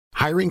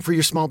Hiring for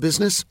your small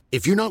business?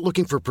 If you're not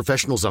looking for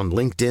professionals on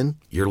LinkedIn,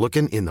 you're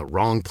looking in the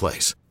wrong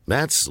place.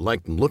 That's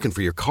like looking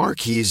for your car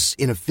keys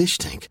in a fish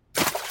tank.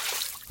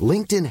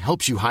 LinkedIn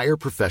helps you hire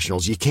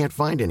professionals you can't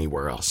find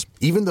anywhere else,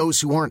 even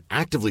those who aren't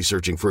actively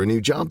searching for a new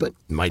job but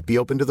might be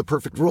open to the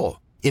perfect role.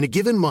 In a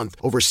given month,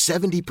 over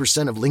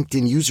 70% of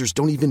LinkedIn users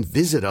don't even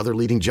visit other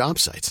leading job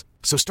sites.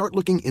 So start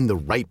looking in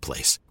the right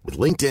place.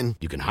 With LinkedIn,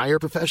 you can hire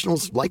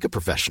professionals like a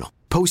professional.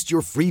 Post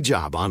your free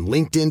job on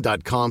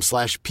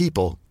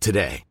linkedin.com/people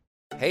today.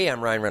 Hey,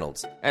 I'm Ryan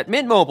Reynolds. At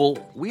Mint Mobile,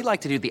 we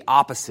like to do the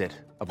opposite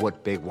of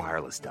what Big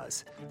Wireless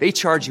does. They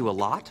charge you a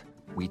lot,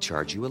 we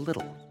charge you a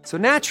little. So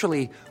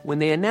naturally, when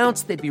they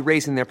announced they'd be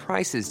raising their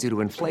prices due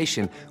to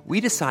inflation,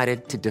 we decided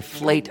to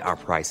deflate our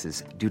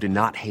prices due to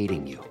not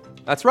hating you.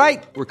 That's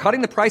right. We're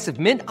cutting the price of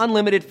Mint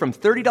Unlimited from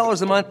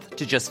 $30 a month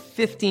to just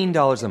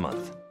 $15 a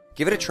month.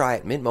 Give it a try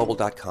at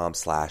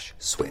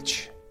mintmobile.com/switch.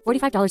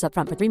 $45 up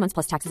front for 3 months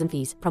plus taxes and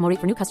fees. Promo rate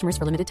for new customers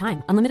for limited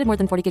time. Unlimited more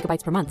than 40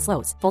 gigabytes per month.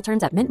 Slows full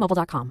terms at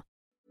mintmobile.com.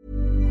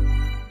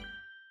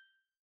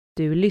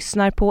 Du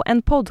lyssnar på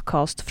en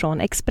podcast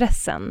från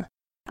Expressen.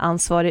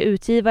 Ansvarig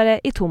utgivare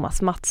är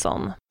Thomas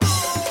Mattsson.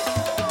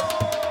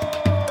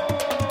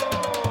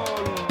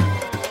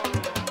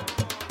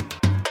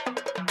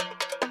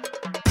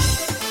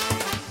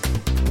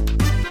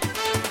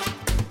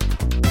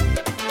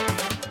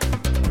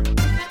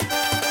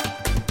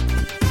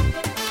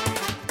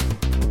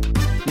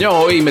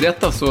 Ja, och i med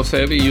detta så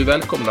säger vi ju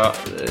välkomna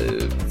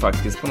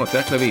faktiskt på något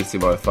jäkla vis i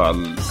varje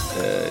fall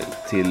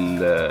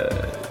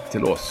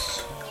till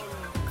oss.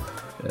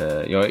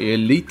 Jag är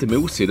lite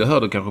mosig, det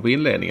hörde du kanske på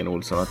inledningen,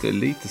 Olsson, att det är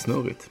lite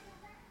snurrigt.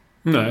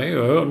 Nej,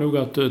 jag hör nog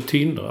att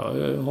Tindra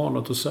har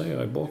något att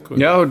säga i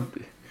bakgrunden. Ja,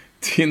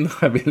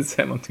 Tindra vill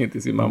säga någonting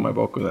till sin mamma i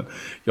bakgrunden.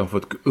 Jag har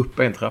fått gå upp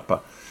en trappa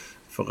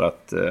för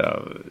att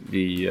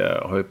vi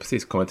har ju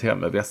precis kommit hem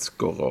med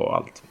väskor och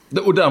allt.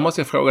 Och där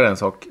måste jag fråga dig en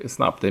sak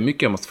snabbt. Det är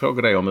mycket jag måste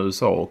fråga dig om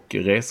USA och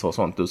resor och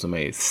sånt. Du som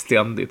är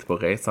ständigt på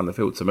resande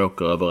fot, som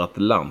åker över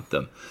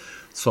Atlanten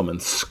som en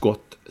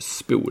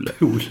skottspol.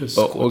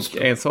 Och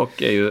en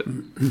sak är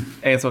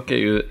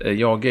ju,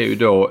 jag är ju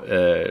då,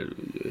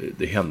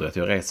 det händer att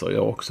jag reser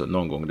jag också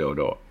någon gång då och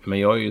då. Men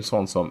jag är ju en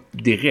sån som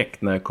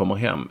direkt när jag kommer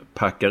hem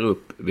packar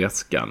upp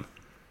väskan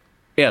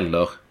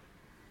eller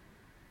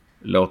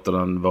låter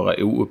den vara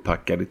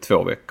ouppackad i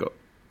 2 veckor.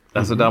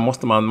 Alltså där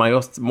måste man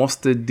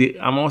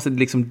måste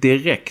liksom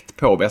direkt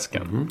på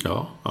väskan.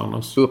 Ja,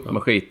 annars upp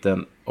med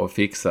skiten och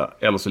fixa,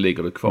 eller så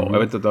ligger du kvar. Jag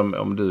vet inte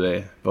om du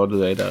är vad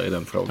du är där i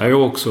den frågan. Jag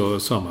är också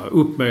samma.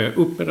 Upp med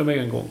det med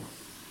en gång.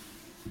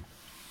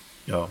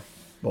 Ja,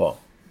 bra.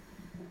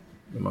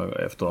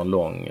 Efter en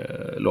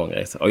lång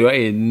resa. Och jag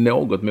är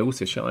något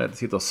mosig, känner jag. Jag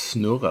sitter och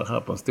snurrar här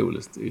på en stol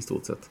i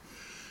stort sett.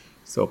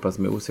 Så pass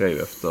mosig är ju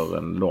efter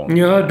en lång...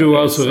 Ja, du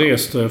har alltså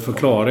rest,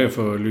 förklara det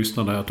för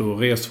lyssnarna, att du har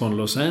rest från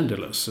Los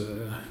Angeles.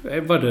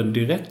 Var det en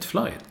direkt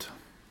flight?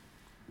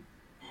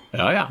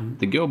 Ja.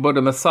 Det går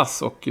både med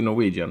SAS och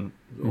Norwegian.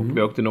 Och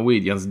vi åkte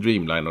Norwegians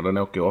Dreamliner. Den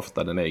åker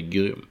ofta, den är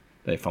grym.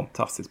 Det är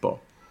fantastiskt bra.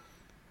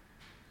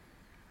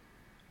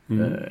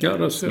 Ja,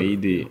 det ser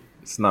smidig,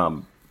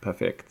 snabb,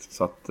 perfekt.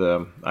 Så att,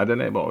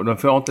 den är bra. Och den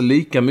får inte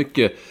lika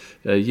mycket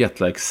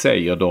jetlag,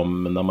 säger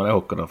de när man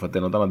åker den, för att det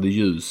är något annat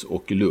ljus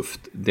och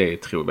luft. Det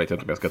vet jag inte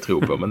om jag ska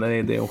tro på, men det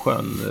är en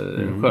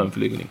skön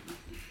flygning.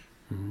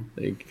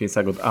 Det finns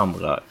säkert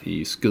andra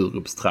i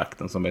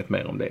Skurupstrakten som vet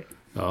mer om det.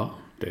 Ja,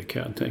 det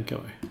kan jag tänka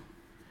mig.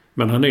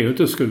 Men han är ju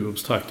inte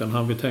Skurupstrakten,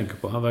 han vi tänker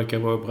på. Han verkar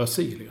vara i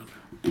Brasilien.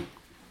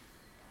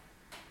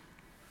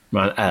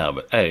 Men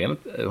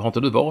har inte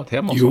du varit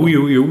hemma?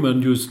 Jo,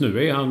 men just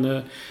nu är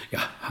han...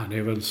 han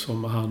är väl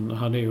som...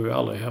 Han är ju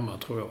aldrig hemma,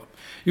 tror jag.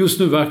 Just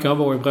nu verkar han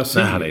vara i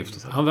Brasilien. Nej,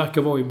 han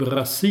verkar vara i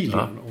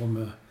Brasilien,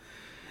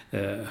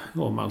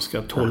 om man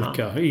ska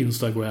tolka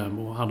Instagram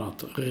och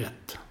annat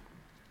rätt.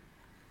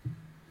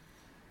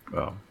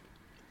 Ja.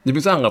 Det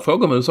finns andra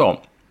frågor om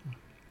USA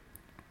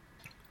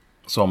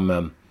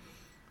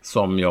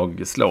som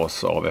jag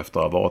slås av efter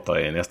att ha varit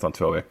där i nästan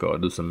 2 veckor.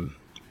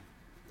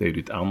 Det är ju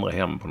ditt andra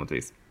hem på något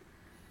vis.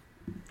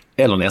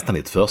 Eller nästan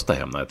ditt första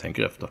hem när jag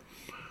tänker efter.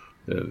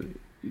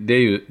 Det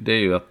är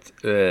ju att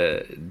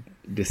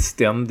det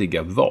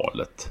ständiga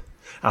valet.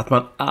 Att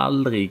man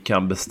aldrig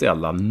kan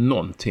beställa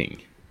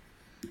någonting.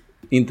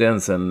 Inte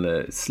ens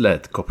en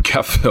slät kopp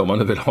kaffe om man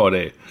nu vill ha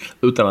det.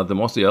 Utan att det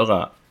måste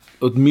göra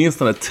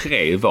åtminstone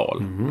 3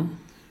 val.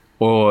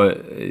 Och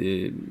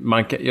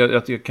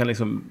jag kan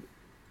liksom...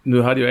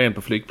 Nu hade jag en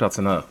på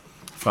flygplatsen här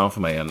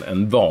framför mig,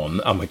 en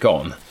van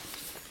amerikan.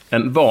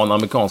 En van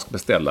amerikansk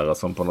beställare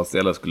som på något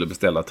ställe skulle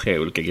beställa 3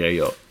 olika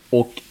grejer.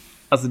 Och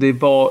alltså det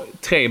var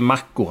 3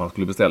 mackor han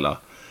skulle beställa.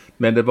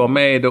 Men det var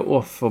med och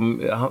off.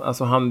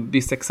 Alltså han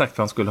visste exakt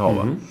vad han skulle ha.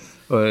 Va?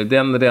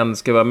 Den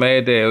ska vara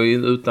med det och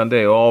utan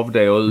det och av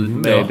det och ut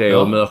med det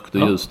och mörkt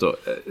och ljust.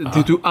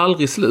 Det tog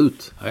aldrig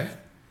slut. Nej.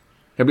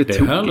 Jag blev det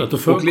är härligt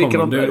att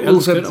förekomma. Det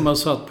älskar när man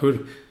satt på...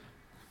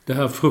 det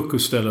här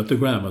frukoststället, The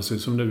Gramercy,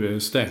 som nu är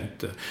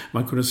stängt.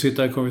 Man kunde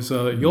sitta där och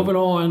säga, jag vill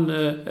ha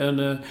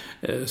en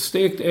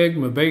stekt ägg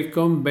med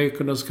bacon.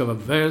 Baconet ska vara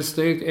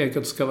välstekt.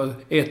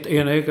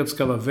 Ena ägget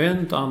ska vara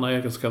vänt. Andra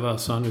ägget ska vara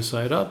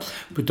sunny-sidat.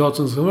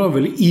 Potatisen ska man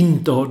väl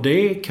inte ha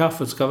det.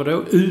 Kaffet ska vara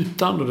då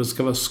utan. Och det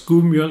ska vara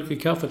skummjölk i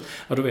kaffet.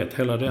 Ja, du vet,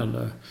 hela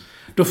den.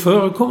 Då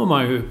förekommer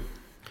man ju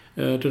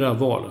det där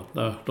valet.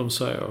 Där de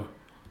säger...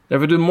 Ja,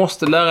 för du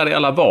måste lära dig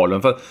alla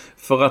valen.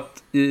 För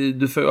att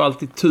du får ju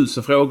alltid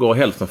 1000 frågor och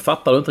hälften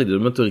fattar du inte riktigt.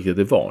 Du är inte riktigt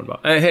är van, va?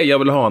 Hej, jag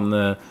vill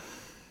ha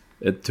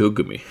ett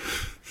tuggummi.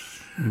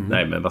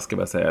 Nej, men vad ska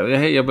jag säga?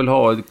 Hej, jag vill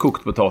ha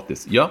kokt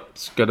potatis. Ja,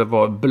 ska det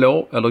vara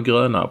blå eller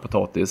gröna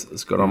potatis?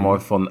 Ska de vara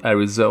från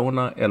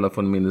Arizona eller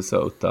från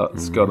Minnesota?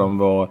 Ska de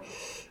vara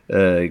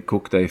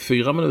kokta i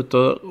 4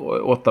 minuter,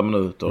 8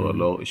 minuter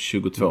eller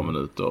 22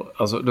 minuter?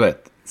 Alltså, du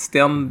vet,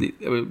 ständigt...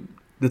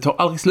 Det tar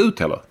aldrig slut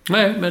heller.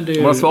 Nej, men det...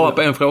 Om man svarar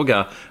på en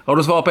fråga. Har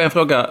du svarat på en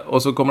fråga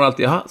och så kommer det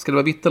alltid, ska det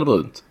vara vitt eller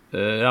brunt?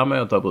 Ja, men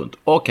jag tar brunt.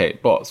 Okej,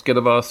 bra. Ska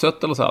det vara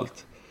sött eller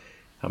salt?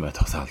 Ja, men jag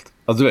tar salt.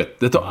 Alltså, du vet,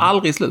 det tar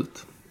aldrig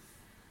slut.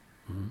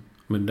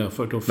 Men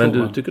därför, då får men du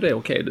man... tycker det är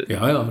okej? Du?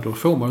 Ja, då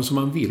får man som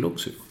man vill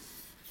också.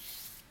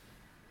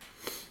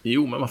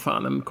 Jo, men vad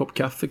fan, en kopp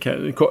kaffe,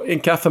 en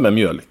kaffe med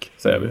mjölk,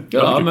 säger vi.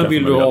 Ja, men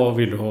vill du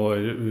ha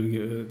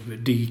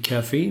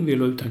dekaffein, vill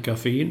du utan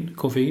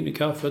koffein i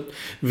kaffet?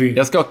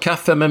 Jag ska ha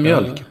kaffe med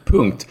mjölk,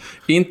 punkt.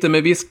 Inte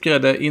med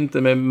vispgrädde,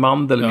 inte med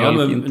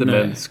mandelmjölk, inte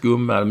med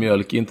skummad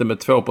mjölk, inte med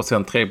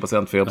 2%,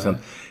 3%, 4%.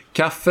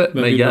 Kaffe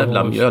med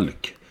jävla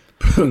mjölk,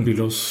 punkt. Vill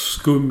du ha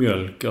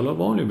skummjölk eller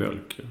vanlig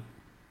mjölk?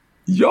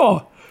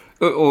 Ja!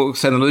 Och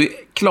sen när du är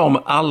klar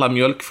med alla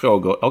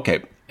mjölkfrågor,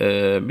 okej,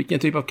 vilken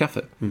typ av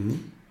kaffe?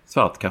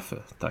 Svart kaffe,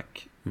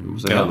 tack.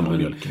 Och så häller man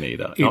mjölken i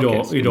där.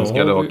 Idag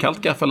ska det vara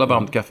kallt kaffe eller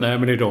varmt kaffe? Nej,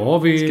 men idag har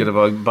vi... Ska det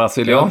vara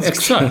brasilianskt? Ja,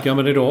 exakt. Ja,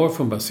 men idag har vi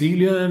från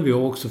Brasilien. Vi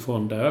har också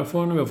från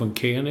därifrån. Vi har från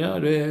Kenya.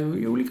 Det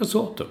är olika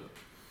sorter.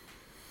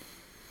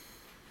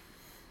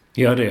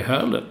 Ja, det är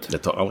härligt. Det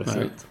tar aldrig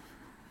slut.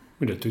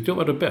 Men det tyckte jag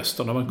var det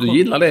bästa när man kom. Du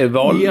gillar det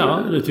val? Ja,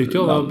 det tyckte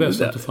jag var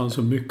bäst att det fanns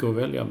så mycket att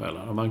välja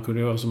mellan. Och man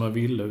kunde göra som man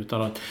ville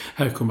utan att...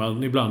 Här kommer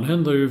man... Ibland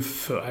händer ju...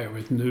 jag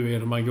vet nu är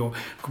det man går...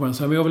 Kommer man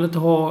säga, men jag vill inte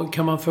ha...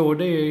 Kan man få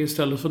det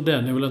istället för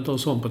den? Jag vill inte ha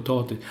sån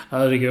potatis.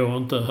 Nej, det går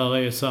inte. Här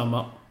är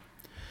samma.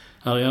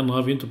 Här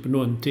ändrar vi inte på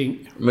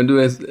någonting. Men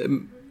du är...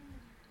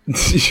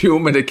 Jo,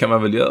 men det kan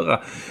man väl göra.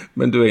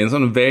 Men du är en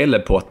sån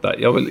välepotta.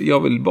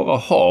 Jag vill bara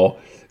ha...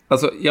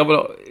 Alltså, jag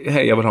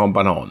vill ha en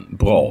banan.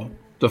 Bra.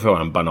 Då får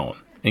jag en banan.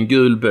 En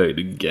gul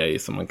böjd grej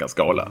som man kan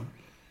skala.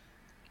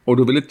 Och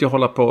då vill inte jag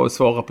hålla på och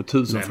svara på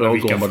 1000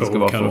 frågor om vad det ska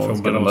vara för.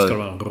 Ska det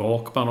vara en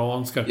rak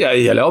banan? Ja,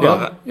 jag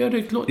lovar. Ja, det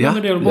är klart. Ja,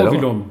 men det är bara,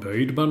 vill du ha en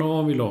böjd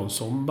banan? Vill du ha en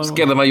sån banan?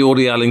 Ska den vara gjord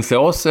i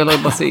Alingsås eller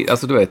i Brasilien?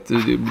 Alltså, du vet,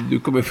 du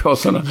kommer få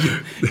sådana...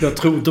 Jag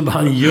tror inte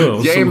man gör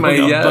så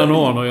många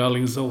bananer i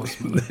Alingsås.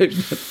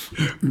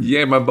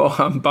 Ge mig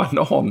bara en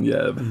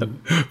bananjävel.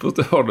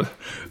 Förstår du?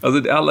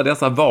 Alltså, det är alla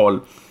dessa val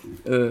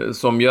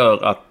som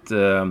gör att...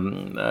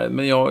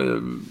 men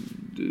jag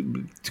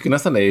tycker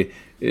nästan det är...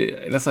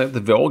 nästan inte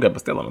vågar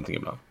beställa någonting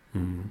ibland.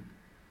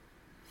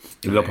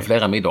 Jag var på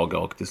flera middagar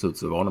och till slut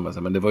så var det med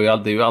sig. Men det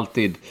är ju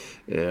alltid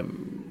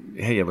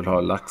hej, jag vill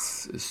ha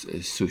lax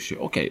sushi.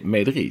 Okej,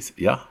 med ris.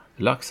 Ja,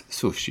 lax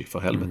sushi för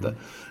helvete.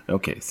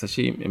 Okej,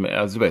 sashimi.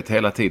 Alltså, du vet,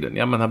 hela tiden.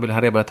 Ja, men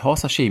hade jag börjat ha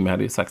sashimi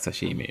hade jag sagt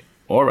sashimi.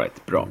 All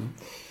right, bra.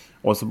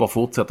 Och så bara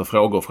fortsätter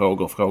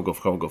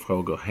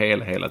frågor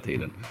hela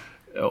tiden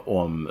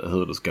om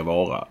hur det ska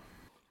vara.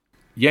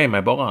 Ge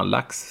mig bara en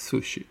lax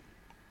sushi.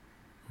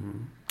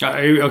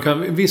 Ja,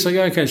 vissa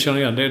grejer kan jag känna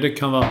igen. Det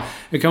kan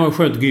vara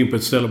skönt att gå in på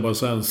ett ställe och bara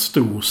säga en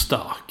stor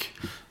stark.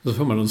 Så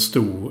får man en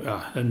stor,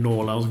 en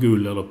Norrlands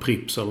guld eller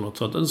Prips eller något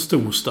sånt. En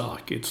stor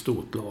stark i ett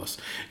stort glas.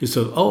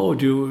 Istället,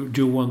 do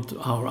you want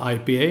our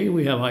IPA?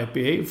 We have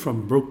IPA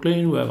from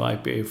Brooklyn. We have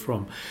IPA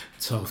from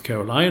South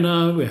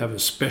Carolina. We have a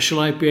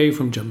special IPA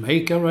from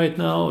Jamaica right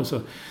now.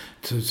 Så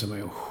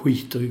jag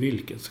skiter i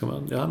vilket. Ska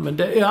man, ja, men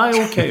det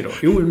är okej då.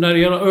 Jo, när det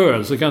gäller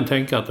öl så kan jag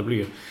tänka att det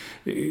blir...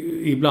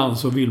 Ibland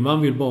så vill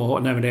man bara ha...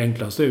 Nej, men det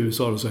enklaste är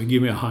USA. Så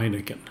give me a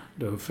Heineken.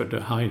 För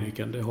det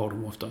Heineken, det har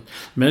de ofta.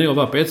 Men jag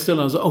var på ett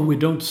ställe och sa, we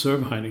don't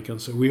serve Heineken.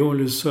 So we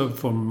only serve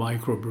from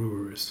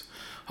microbreweries.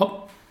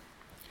 Ja.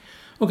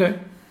 Okej.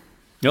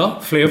 Ja,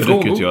 fler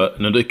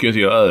frågor. Nu dricker inte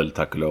jag öl,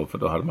 tack och lov. För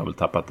då hade man väl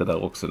tappat det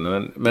där också.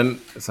 Men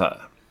så här.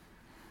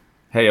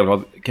 Hej,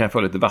 kan jag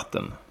få lite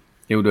vatten?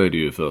 Jo, då är det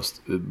ju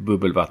först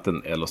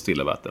bubbelvatten eller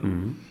stilla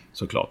vatten.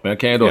 Såklart. Men jag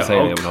kan ju då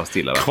säga att jag vill ha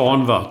stilla vatten.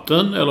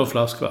 Kranvatten eller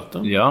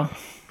flaskvatten?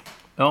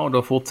 Ja,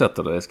 då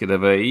fortsätter det. Ska det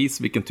vara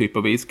is? Vilken typ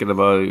av is? Ska det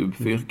vara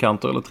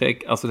fyrkanter eller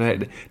träck? Alltså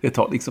det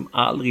tar liksom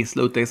aldrig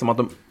slut. Det är som att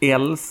de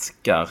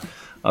älskar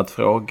att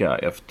fråga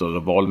efter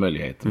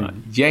valmöjligheterna.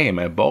 Ge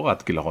mig bara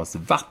ett glas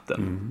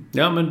vatten.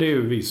 Ja, men det är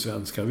ju vi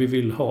svenskar. Vi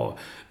vill ha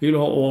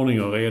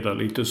ordning och reda,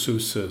 lite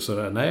susse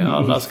sådär. Nej,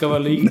 alla ska vara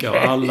lika och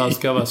alla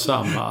ska vara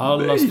samma.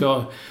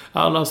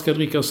 Alla ska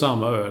dricka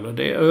samma öl.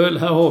 Det är öl,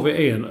 här har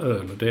vi en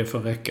öl och det får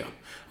räcka.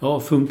 Ja,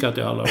 funkat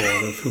i alla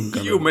år. Det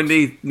funkar. Jo,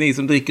 men ni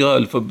som dricker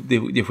öl, för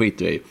det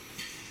skiter i.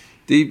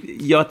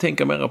 Jag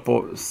tänker mer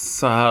på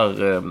så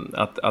här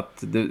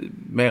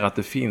att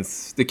det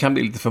finns... Det kan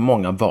bli lite för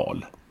många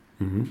val.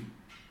 Mm.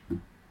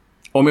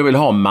 Om jag vill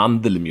ha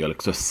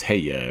mandelmjölk så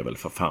säger jag väl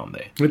för fan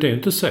det. Men det är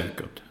inte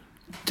säkert.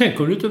 Tänk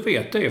om du inte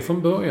vet det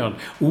från början.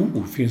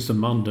 Finns det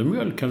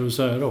mandelmjölk kan du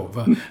säga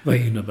då. Vad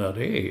innebär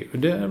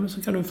det?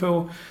 Så kan du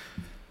få...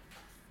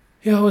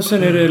 Ja, och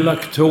sen är det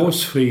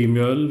laktosfri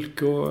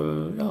mjölk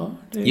och... Ja,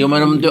 jo,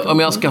 men om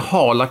jag ska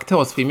ha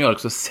laktosfri mjölk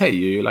så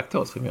säger jag ju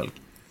laktosfri mjölk.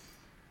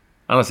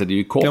 Annars är det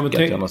ju korkat.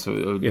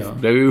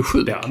 Det är ju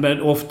sjukt.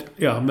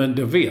 Men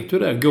det vet du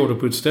det.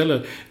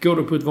 Går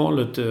du på ett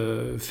vanligt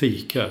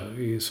fik här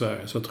i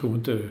Sverige så tror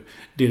inte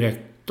direkt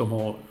de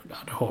har... Ja,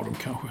 det har de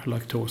kanske.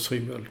 Laktosfri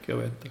mjölk, jag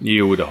vet inte.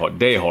 Jo,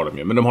 det har de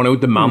ju. Men de har nog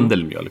inte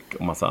mandelmjölk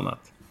och massa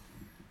annat.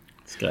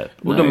 Skräp.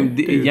 Och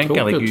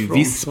jänkarna dricker ju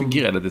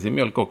vispgrädde till sin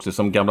mjölk också,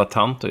 som gamla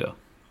tanter gör.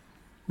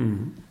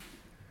 Mm.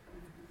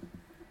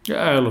 Ja,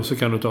 eller så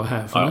kan du ta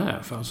här från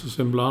här.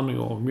 Alltså en blandning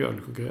av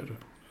mjölk och grädde.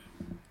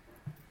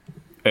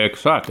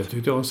 Exakt. Det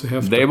tyckte jag var så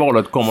häftigt. Det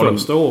valet kommer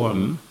första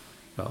åren.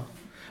 Ja.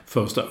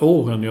 Första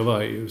åren jag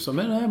var i USA.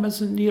 Men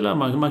sen gillar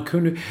man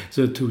kunde...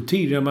 Så det tog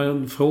tid när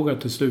man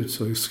frågade till slut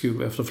så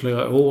efter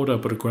flera år där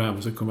på The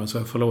Gram så kom man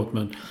säga förlåt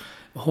men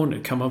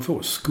kan man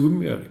få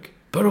skummjölk?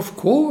 But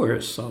of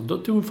course! Då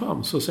tog hon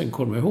fram så sen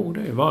kom jag ihåg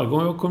det. Varje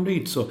gång jag kom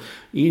dit så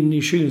in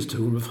i kylen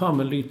tog hon fram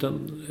en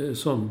liten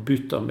sån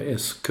bytta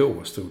med SK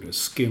stod det.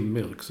 Skim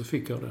milk så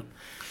fick jag den.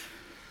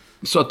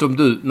 Så att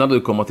när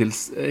du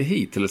kommer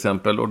hit till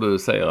exempel och du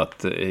säger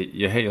att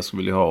jag skulle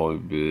vilja ha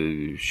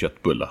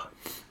köttbullar.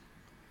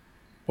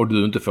 Och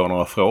du inte får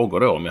några frågor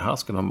då om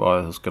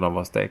hur ska de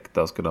vara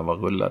stekta, ska de vara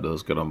rullade, hur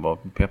ska de vara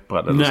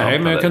pepprade? Nej,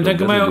 men jag kan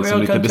tänka mig...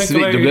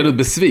 Då blir du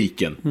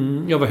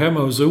besviken. Jag var hemma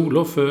hos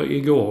Olof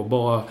igår,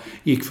 bara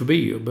gick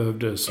förbi och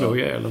behövde slå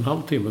ihjäl en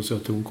halvtimme så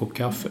jag tog en kopp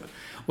kaffe.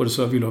 Och då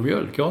sa jag, vill du ha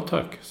mjölk? Ja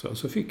tack.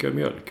 Så fick jag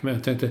mjölk. Men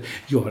jag tänkte,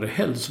 jag hade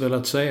helst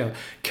velat säga,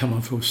 kan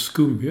man få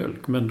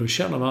skummjölk? Men då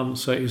känner man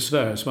sig i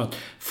Sverige som att,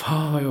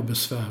 fan jag är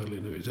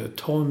besvärlig nu.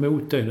 Ta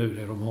emot det nu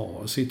det de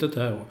har. Sitta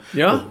där och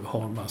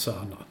ha en massa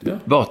annat. Ja.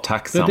 Var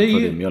tacksam för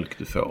din mjölk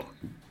du får.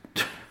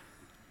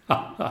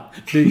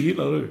 Det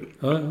gillar du.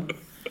 Ja.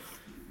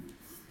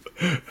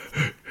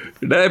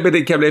 Nej, men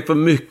det kan bli för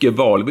mycket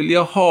val. Vill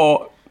jag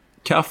ha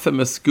kaffe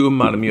med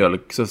skummad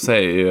mjölk så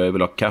säger jag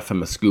vill ha kaffe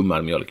med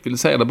skummad mjölk. Vill du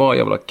säga det bara,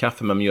 jag vill ha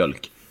kaffe med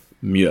mjölk.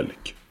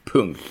 Mjölk.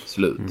 Punkt.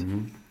 Slut.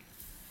 Mm.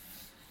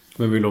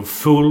 Men vill du ha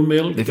full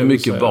mjölk? Det är för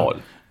mycket val.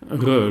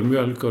 Röd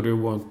mjölk och du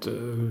want...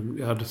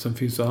 sen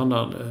finns det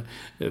annan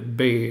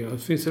B.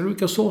 Finns det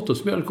olika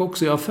sorters mjölk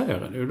också i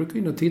affären? Du kan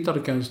in och titta, det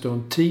kan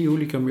stå 10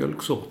 olika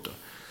mjölksorter.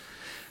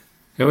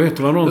 Jag vet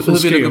vad någon som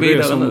skrev det. Vill du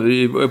gå vidare nu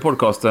i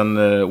podcasten,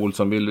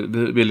 Olsson?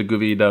 Vill du gå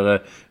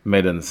vidare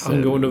med en...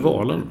 Angående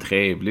valen?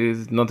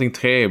 Någonting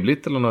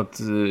trevligt eller något?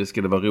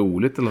 Ska det vara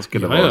roligt eller ska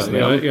det vara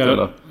snällt?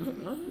 Ja,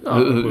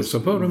 så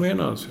på vad du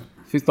menar alltså.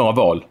 Finns det några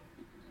val?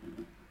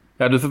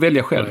 Ja, du får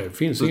välja själv. Nej,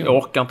 finns du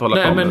orkar inte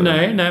hålla på med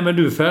det. Nej, men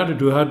du är färdig.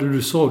 Du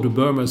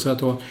började med att säga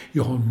att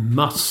jag har en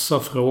massa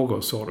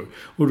frågor, sa du.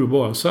 Och du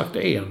bara sagt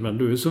en, men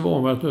du är så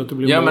van med att det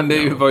blir många. Men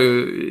det var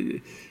ju...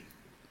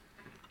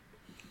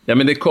 Ja,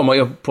 men det kommer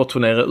jag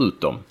portionera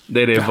ut dem.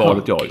 Det är det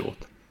valet jag har gjort.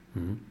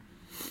 Mm.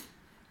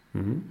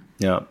 Mm.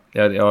 Ja,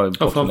 jag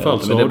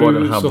framförallt så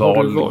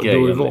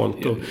har du valt.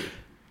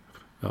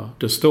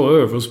 Det står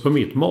överst på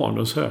mitt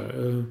manus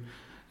här.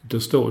 Det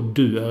står,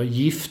 du är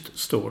gift,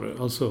 står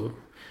det. Alltså,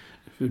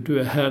 du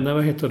är här,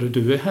 vad heter det?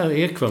 Du är här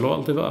Ekvall och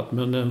alltid varit.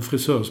 Men en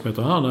frisör som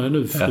heter Hanna är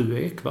nu fru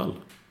Ekvall.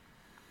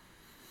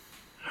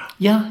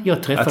 Ja,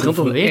 jag träffade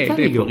fru Ekvall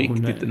igår. Det är på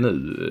riktigt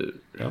nu.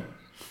 Ja.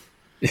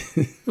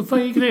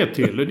 Vad gick det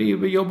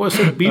till? Jag bara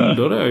sett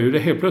bilder där ju. Det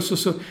helt plötsligt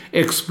så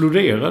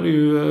exploderade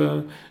ju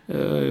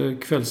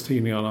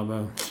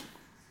kvällstidningarna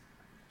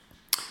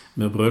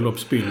med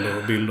bröllopsbilder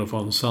och bilder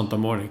från Santa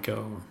Monica.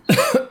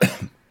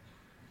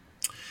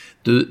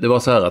 Det var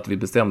så här att vi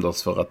bestämde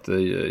oss för att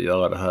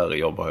göra det här.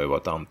 Jag har ju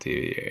varit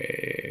anti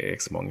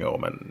X många år,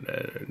 men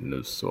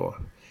nu så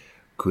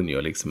kunde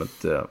jag liksom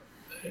inte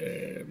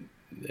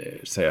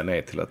säga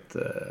nej till att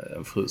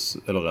en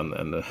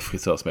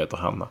frisör som heter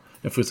Hanna,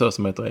 en frisör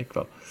som heter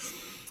Ekvall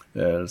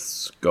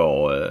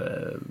ska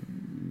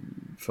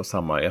få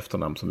samma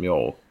efternamn som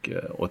jag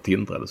och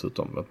Tindra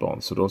dessutom ett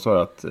barn. Så då sa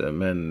jag att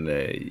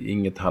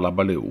inget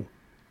halabaloo,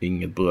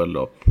 inget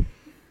bröllop,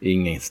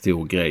 ingen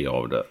stor grej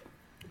av det,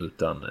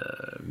 utan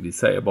vi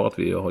säger bara att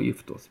vi har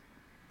gift oss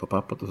på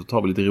pappret och så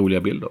tar vi lite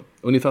roliga bilder.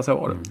 Ungefär så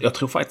var det. Jag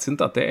tror faktiskt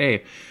inte att det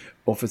är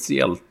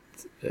officiellt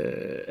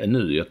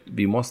ännu.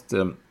 Vi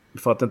måste,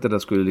 för att inte det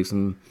skulle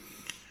liksom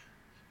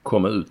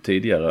komma ut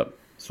tidigare,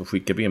 så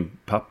skickade vi in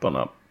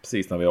papperna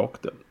precis när vi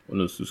åkte. Och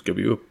nu så ska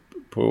vi upp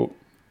på,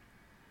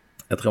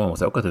 jag tror man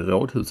måste åka till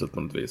rådhuset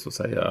på något vis och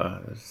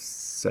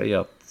säga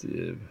att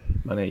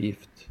man är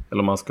gift.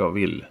 Eller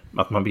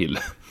att man vill.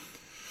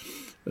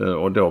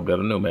 Och då blir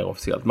det nog mer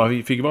officiellt.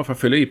 Man fick i varje fall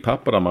fylla i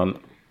papper där man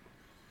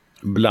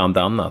bland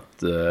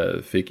annat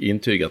fick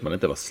intyga att man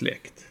inte var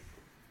släkt.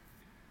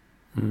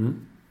 Mm.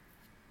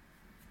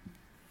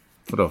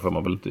 För då får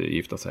man väl inte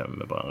gifta sig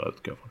med varandra,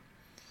 utgår från.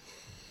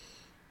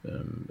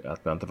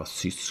 Att man inte var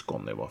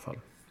syskon i varje fall.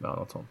 Eller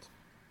något sånt.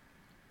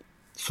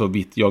 Så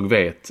vitt jag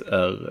vet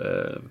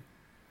är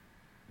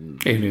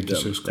ni inte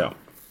syskon?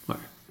 Ja.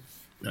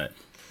 Nej.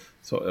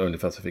 Så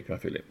ungefär så fick man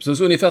fylla i.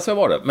 Så ungefär så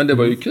var det. Men det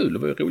var ju kul. Det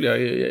var ju roliga.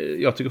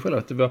 Jag tycker själv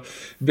att det var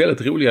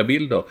väldigt roliga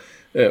bilder.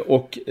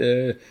 Och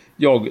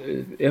jag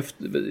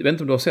vet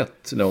inte om du har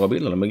sett några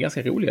bilder, men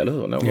ganska roliga, eller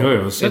hur? Ja,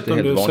 jag har sett dem.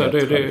 Helt vanliga,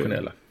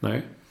 traditionella.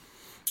 Nej.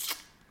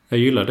 Jag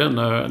gillar den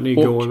när ni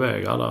går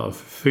iväg. Alla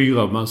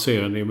 4 man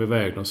ser ni är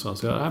iväg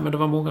någonstans. Ja, men det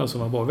var många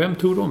som var bra. Vem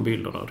tog de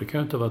bilderna? Det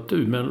kan inte ha varit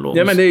du, men...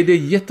 Ja, men det är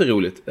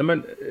jätteroligt. Ja,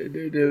 men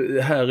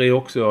det här är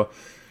också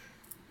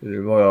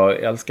vad jag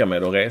älskar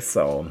med att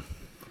resa och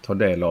ta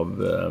del av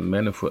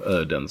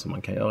människoöden som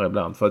man kan göra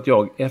ibland. För att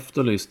jag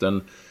efterlyste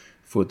en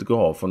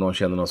fotograf och någon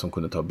kände någon som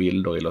kunde ta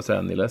bilder i Los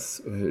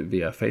Angeles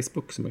via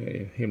Facebook, som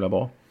är himla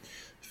bra.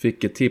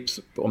 Fick ett tips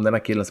om den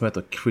här killen som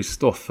heter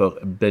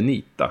Christopher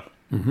Benita.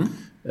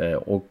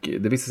 Och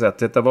det visade sig att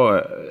detta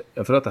var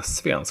en för detta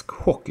svensk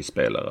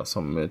hockeyspelare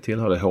som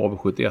tillhörde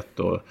HV71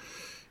 och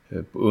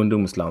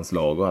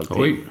ungdomslandslag och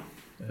allting.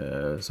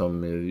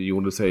 Som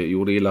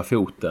gjorde illa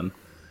foten.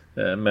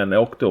 Men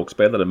åkte och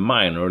spelade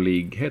minor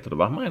League, heter det,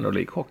 va? Minor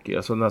League hockey.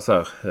 Alltså den så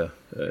här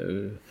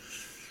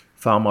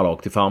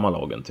farmarlag till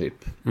farmarlagen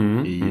typ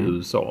i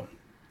USA.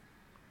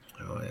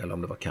 Eller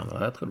om det var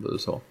Kanada, jag tror det var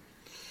USA.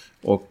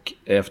 Och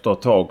efter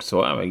ett tag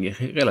så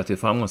relativt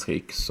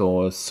framgångsrik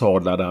så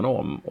sadlade han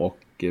om och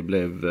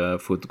blev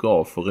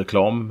fotograf och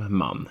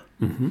reklamman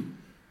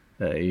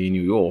i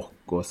New York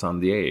och San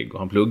Diego.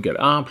 Han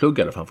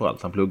pluggade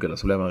framförallt. Han pluggade,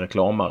 så blev han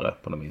reklamare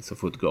på något vis och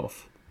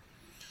fotograf.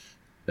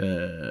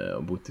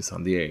 Och bott i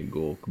San Diego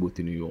och bott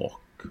i New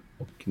York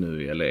och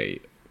nu i LA.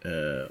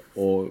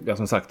 Och jag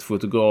som sagt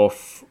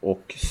fotograf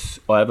och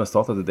även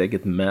startat ett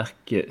eget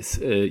märke,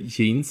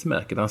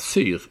 jeansmärke. Han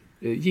syr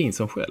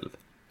jeansen själv.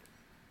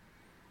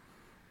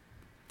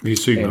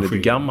 Enligt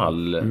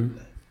gammal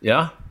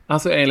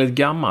enligt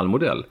gammal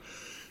modell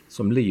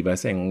som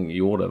Levi's en gång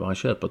gjorde. Han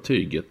köper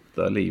tyget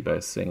där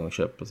Levi's en gång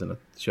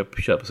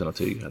köper sina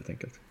tyg helt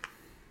enkelt.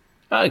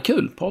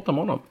 Kul, prata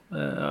med honom.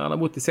 Han har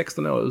bott i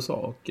 16 år i USA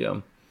och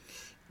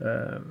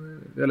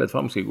väldigt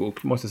framgångsrik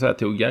och måste säga att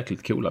tog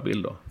jäkligt coola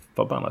bilder.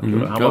 Förbannat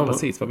coola. Han var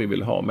precis vad vi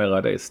ville ha,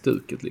 mera det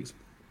stuket liksom.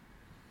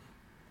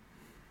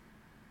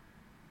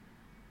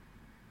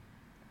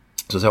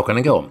 Så kan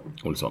det gå,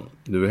 Olsson.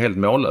 Du är helt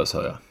mållös,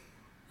 hör jag.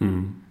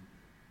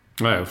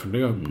 Nej, jag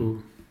funderar på...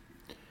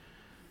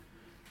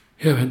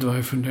 Jag vet inte vad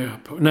jag funderar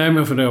på. Nej, men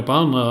jag funderar på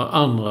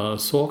andra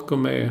saker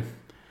med...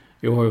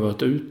 Jag har ju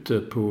varit ute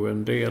på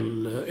en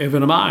del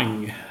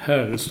evenemang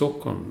här i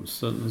Stockholm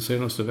de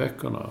senaste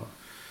veckorna.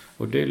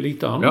 Och det är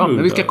lite annorlunda. Ja,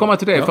 men vi ska komma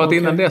till det. För att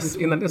innan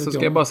dess så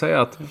ska jag bara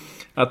säga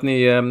att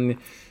ni...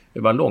 Det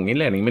var en lång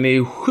inledning, men ni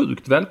är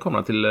sjukt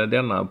välkomna till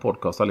denna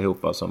podcast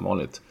allihopa som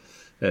vanligt.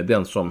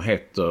 Den som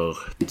heter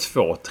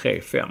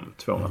 235.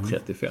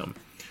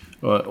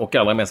 Och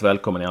allra mest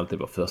välkommen är alltid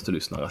vår första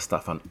lyssnare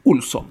Staffan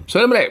Olsson. Så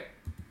är det med det.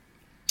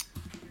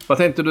 Vad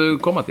tänkte du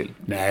komma till?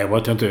 Nej, jag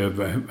bara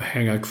tänkte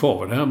hänga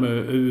kvar det här med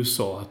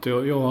USA. Att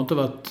jag har inte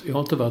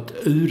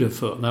varit ute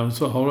för. Nej,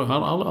 så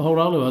har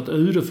du aldrig varit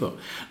ute för?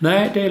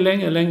 Nej, det är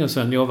länge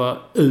sedan jag var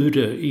ute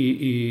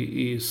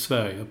i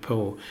Sverige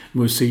på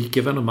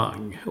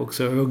musikevenemang. Och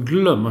så jag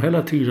glömmer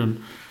hela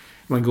tiden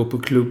man går på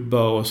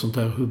klubbar och sånt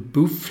där hur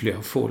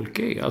buffliga folk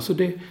är. Alltså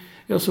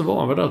jag är så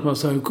van vid att man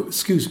säger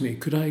excuse me,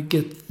 could I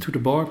get to the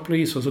bar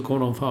please? Och så kommer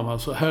de fram.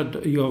 Alltså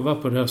jag var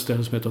på det här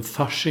stället som heter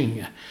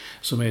Faschinge,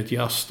 som är ett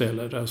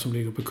jazzställe där som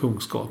ligger på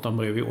Kungsgatan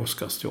bredvid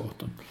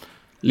Oscarsteatern.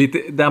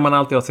 Lite, där man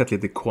alltid har sett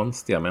lite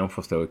konstiga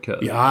människor stå i kö.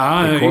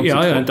 Ja,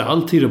 jag är inte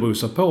alltid att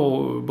brusa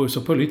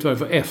på lite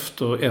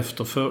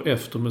för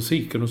efter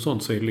musiken och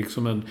sånt så är det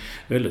liksom en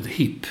väldigt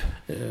hipp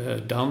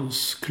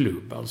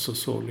dansklubb, alltså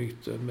så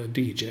lite med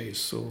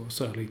DJs och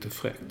så här lite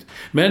fräckt.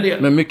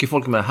 Men mycket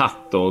folk med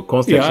hatt och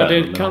konstiga kläder.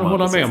 Ja, det kan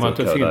hålla med om att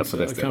det finns.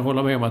 Jag kan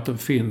hålla med om att det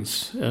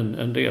finns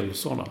en del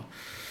sådana.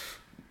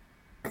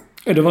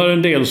 Det var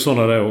en del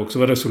sådana där också.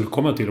 Vad det skulle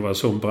komma till, det var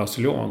så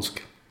brasiliansk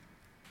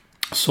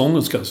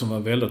sångerska som var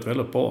väldigt,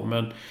 väldigt bra.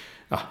 Men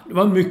ja, det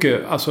var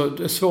mycket, alltså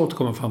det är svårt att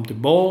komma fram till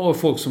bar och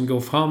folk som går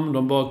fram,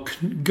 de bara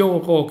går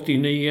rakt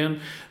in i en,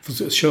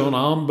 kör en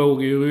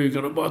armbåge i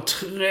ryggen och bara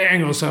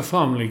tränger sig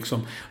fram liksom.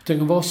 Jag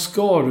tänker, var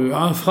ska du?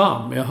 Ja,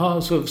 fram.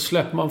 Jaha, så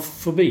släpper man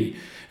förbi.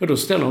 Och då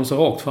ställer de sig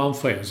rakt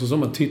framför en, så som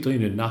man tittar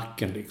in i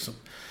nacken liksom.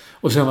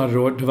 Och sen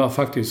var det var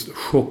faktiskt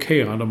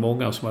chockerande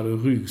många som hade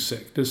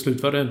ryggsäck. Till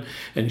slut var det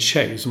en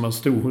tjej som man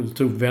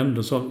stod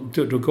vände, så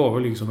då gav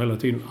jag liksom hela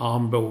tiden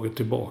armbåget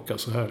tillbaka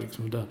så här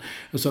liksom. Där.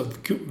 Jag sa,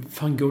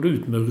 fan går du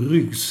ut med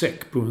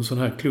ryggsäck på en sån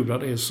här klubb där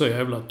det är så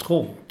jävla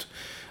trångt?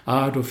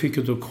 Då fick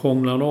jag då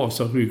krångla av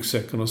sig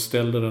ryggsäcken och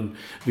ställde den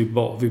vid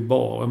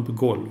baren på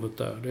golvet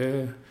där.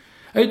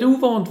 Det är lite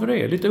ovant för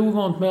det. Lite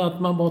ovant med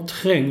att man bara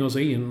tränger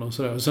sig in och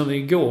sådär. Sen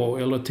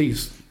igår eller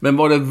tisdag. Men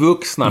var det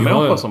vuxna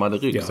människor som hade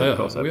ryggsäck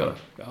på sig?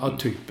 Ja,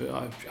 typ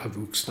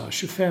vuxna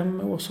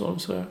 25 år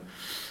sådär.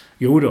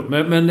 Jo då,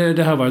 men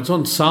det här var ett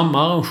sånt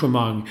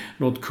samarrangemang.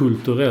 Något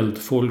kulturellt,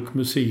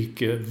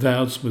 folkmusik,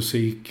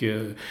 världsmusik.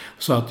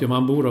 Så att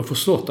man borde ha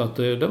förstått att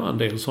det var en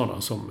del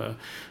sådana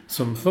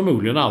som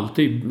förmodligen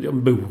alltid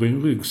bor i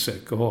en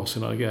ryggsäck och har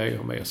sina grejer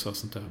med sig. Och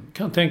sånt där.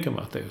 Kan tänka mig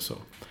att det är så.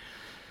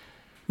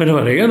 Men det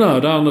var det ena.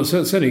 Det andra,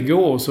 sen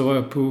igår så var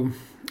jag på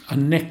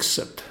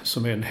Annexet,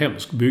 som är en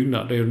hemsk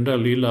byggnad. Det är den där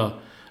lilla,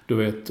 du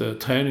vet,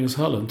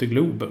 träningshallen till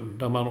Globen.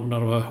 Där man, när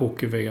det var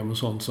hockey-VM och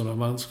sånt, så när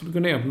man skulle gå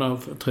ner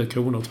på 3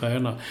 kronor och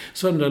träna,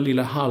 så är den där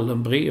lilla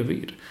hallen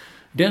bredvid.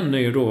 Den är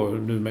ju då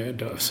nu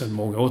med sedan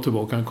många år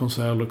tillbaka en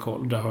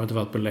konsertlokal. Där har jag inte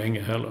varit på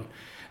länge heller.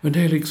 Men det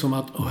är liksom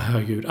att,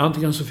 herregud,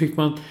 antingen så fick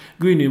man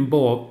gå in i en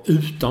bar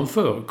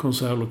utanför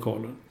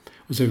konsertlokalen.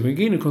 Och så gick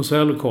in i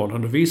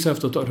konsertlokalen och visade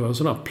efter att det var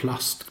sådana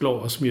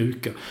plastglas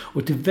mjuka.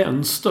 Och till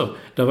vänster,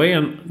 där var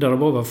en där det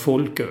bara var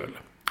folköl.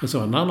 Och så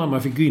en annan,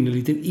 man fick gå in i en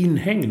liten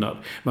inhägnad.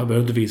 Man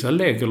behövde inte visa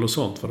lägg eller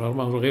sånt, för det hade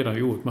man redan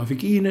gjort. Man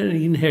fick in i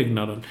den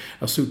inhägnaden.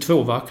 Jag stod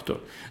 2 vakter.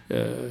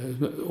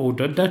 Och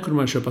där kunde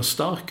man köpa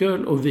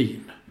starköl och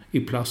vin i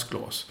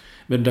plastglas.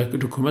 Men då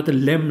kunde man inte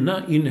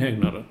lämna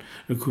inhägnaden.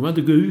 Då kunde man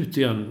inte gå ut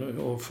igen,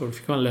 och för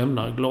fick man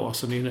lämna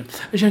glasen inne.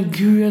 Jag kände,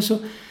 gud, jag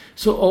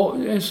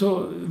är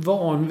så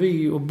van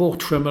vid och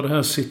bortskämd med det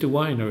här City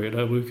Winery där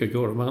jag brukar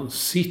gå. Man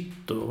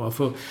sitter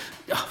och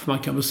man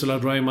kan beställa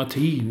dry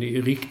martini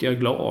i riktiga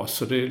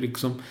glas. Och det är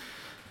liksom,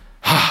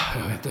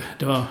 jag vet inte,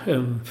 det var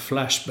en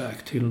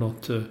flashback till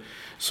något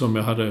som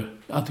jag hade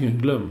antingen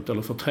glömt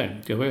eller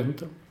förträngt, jag vet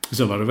inte.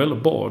 Sen var det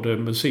väldigt bra,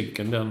 den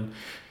musiken, den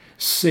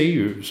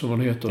CU som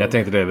man heter. Jag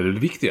tänkte det är väl det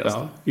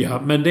viktigaste.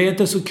 Ja, men det är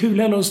inte så kul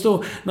heller att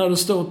stå, när det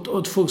står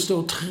och folk står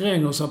och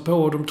tränger sig på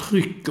och de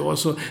trycker och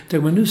så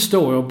tänker man, nu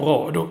står jag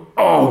bra.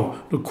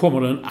 Då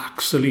kommer det en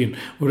axel in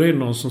och det är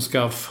någon som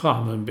ska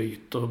fram en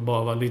bit och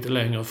bara vara lite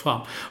längre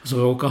fram. Och så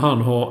råkar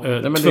han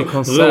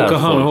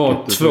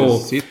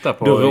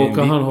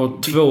ha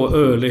två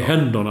öl i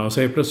händerna och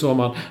så plötsligt har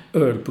man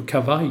öl på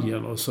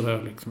kavajen och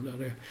sådär liksom.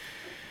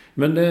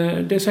 Men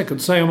det är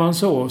säkert, säger man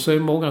så är det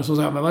många som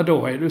säger, men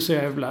vadå, är du så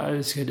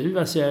jävla, ska du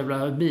vara så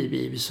jävla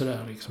bibi sådär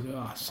liksom,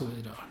 ja, så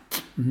vidare.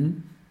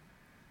 Mm.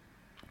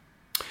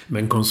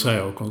 Men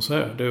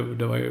konsert, det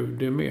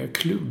är mer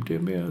klubb, det är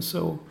mer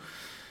så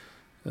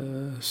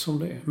som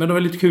det är. Men det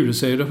var lite kul att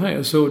se de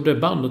här, så det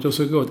bandet, jag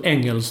såg ett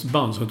engelskt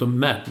band som heter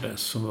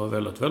Madness, som var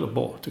väldigt, väldigt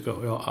bra tycker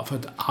jag. Jag har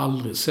faktiskt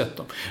aldrig sett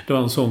dem. Det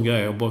var en sån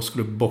grej jag bara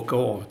skulle bocka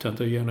av,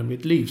 tänkte genom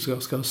mitt liv, så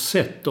jag ska ha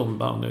sett de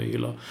band jag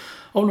gillar.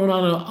 Av någon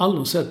annan har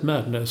aldrig sett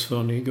Madness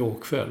förrän igår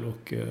kväll,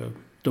 och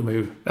de är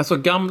ju... Alltså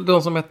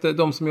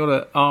de som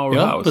gjorde Our House.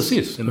 Ja,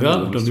 precis.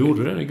 De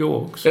gjorde den igår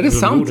också. Är det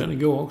sant? De gjorde den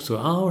igår också.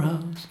 Our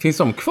House. Finns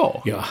de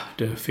kvar? Ja,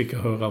 det fick jag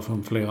höra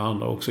från flera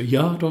andra också.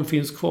 Ja, de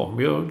finns kvar.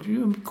 Men jag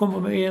kommer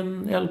med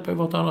en LP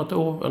vartannat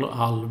år.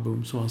 Eller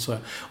album som man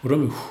säger. Och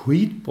de är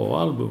skitbra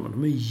albumen.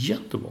 De är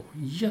jättebra.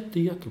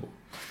 Jättebra.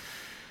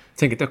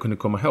 Tänk att jag kunde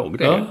komma ihåg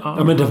det.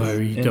 Ja, men det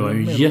var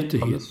ju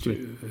jättehett.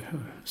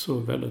 Så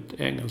väldigt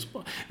engelskt.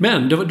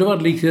 Men det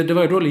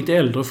var då lite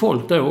äldre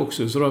folk där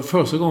också. Så det var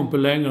första gången på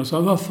länge och sa,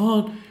 vad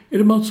fan, är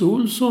det Mats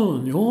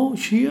Olsson?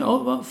 Ja,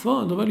 vad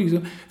fan. Det var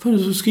liksom, fan,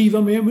 så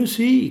skriva mer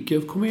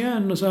musik. Kom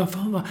igen och så här,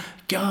 fan vad,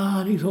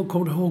 liksom,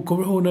 kommer du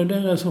ihåg den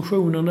där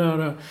recensionen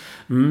där?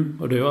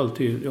 Och det är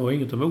alltid, jag har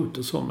inget emot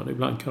det så, men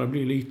ibland kan det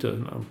bli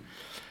lite...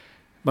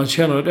 Man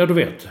känner, ja du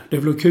vet, det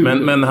blir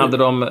kul. Men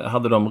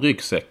hade de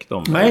ryggsäck?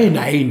 Nej,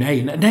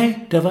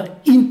 det var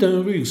inte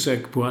en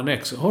ryggsäck på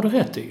Annex. Har du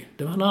rätt i?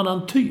 Det var en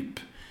annan typ.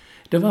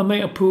 Det var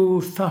mer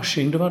på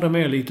Fasching, det var det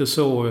mer lite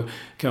så,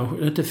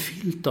 kanske, inte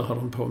filter hade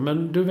de på,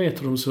 men du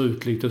vet hur de ser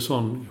ut, lite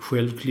sån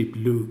självklippt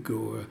lugg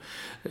och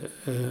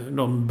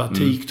någon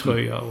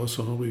batiktröja och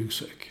så en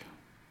ryggsäck.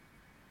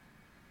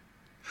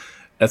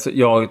 Alltså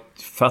jag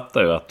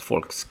fattar ju att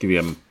folk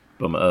skvämmer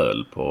med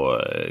öl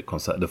på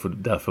konsert.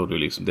 Det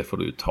får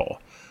du ju ta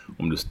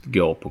om du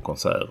går på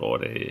konserter, och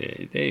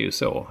det är ju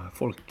så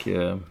folk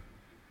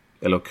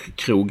eller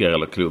krogar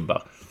eller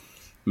klubbar.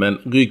 Men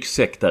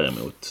ryggsäck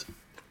däremot,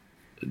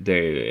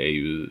 det är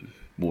ju,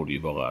 borde ju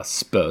vara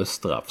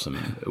spöstraff, som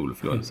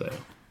Olof Lund säger.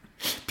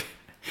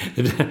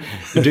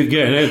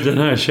 Den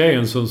här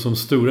tjejen som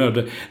stod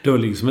där, det var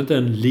liksom inte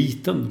en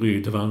liten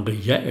rygg, det var en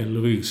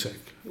rejäl ryggsäck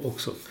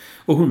också.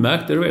 Och hon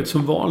märkte, du vet,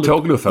 som vanligt...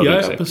 Tågluffar.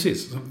 Ja,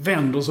 precis. Så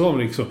vänder sig om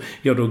liksom.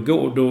 Ja,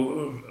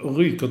 då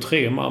rycker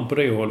 3 man på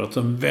det hållet.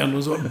 Sen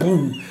vänder sig om,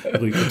 boom!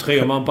 Rycker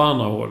 3 man på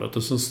andra hållet.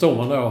 Och sen står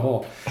man där och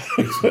har...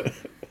 Liksom.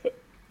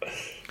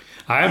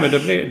 Nej, men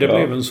det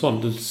blev en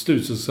sån... Det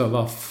stod så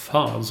vad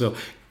fan, så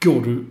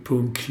går du på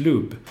en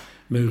klubb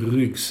med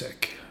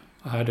ryggsäck?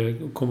 Nej,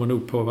 det kommer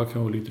nog på vad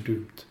kan vara lite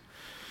dumt.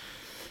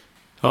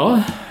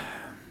 Ja...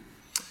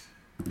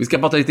 Vi ska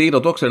prata lite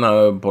idrott också i den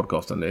här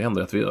podcasten. Det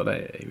händer att vi gör det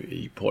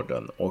i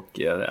podden. Och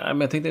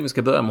men jag tänkte att vi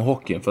ska börja med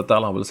hockeyn. För att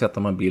alla har väl sett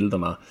de här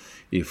bilderna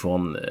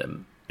ifrån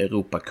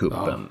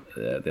Europacupen.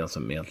 Ja. Den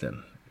som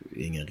egentligen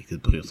ingen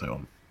riktigt bryr sig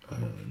om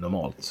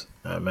normalt.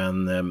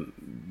 Men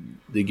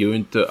det går ju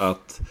inte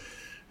att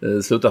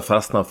sluta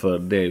fastna för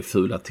det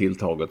fula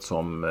tilltaget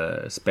som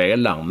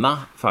spelarna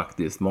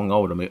faktiskt, många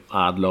av dem i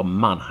Adler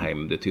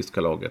Mannheim, det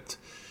tyska laget,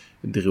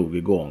 drog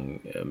igång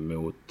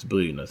mot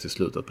Brynäs i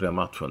slutet på den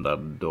matchen där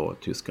då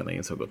tyskarna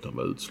insåg att de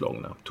var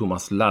utslagna.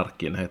 Thomas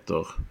Larkin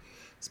heter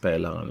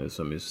spelaren nu,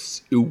 som är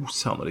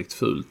osannolikt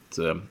fult,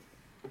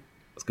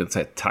 jag ska inte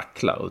säga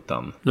tacklar,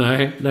 utan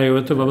Nej, jag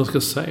vet inte vad man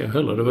ska säga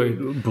heller. Det var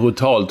ju...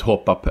 brutalt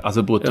hoppa på,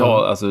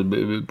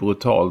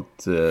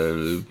 brutalt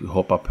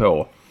hoppa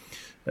på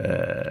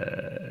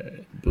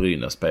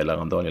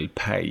Brynäs-spelaren Daniel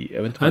Pay.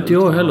 Jag vet inte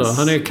jag heller.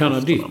 Han är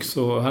kanadick,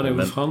 så han är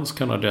väl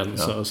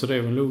fransk-kanadensare, så det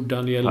är väl nog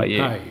Daniel Pay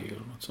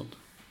eller något sånt.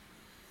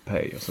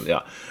 Pay och sånt,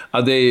 ja.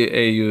 Det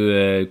är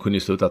ju kunde ju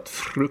slutat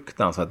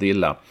fruktansvärt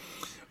illa.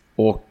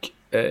 Och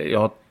jag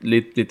har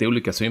lite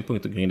olika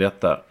synpunkter kring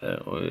detta.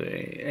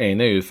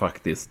 En är ju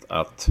faktiskt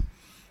att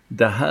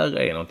det här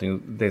är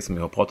någonting, det som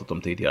jag har pratat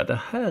om tidigare, det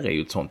här är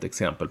ju ett sånt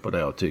exempel på det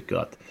jag tycker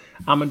att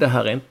men det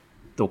här är inte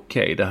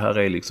okej. Det här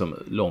är liksom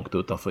långt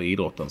utanför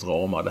idrottens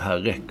ramar. Det här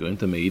räcker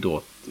inte med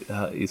idrott.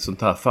 I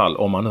sånt här fall,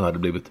 om man nu hade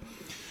blivit,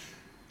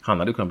 han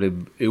hade kunnat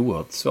bli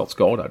oerhört svårt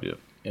skadad ju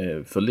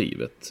för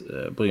livet,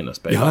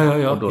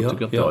 Brynäs-spelare. Och då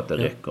tycker jag att det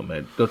räcker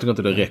med, då tycker jag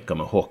inte det räcker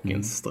med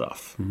hockeyns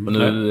straff. Men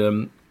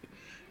nu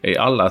är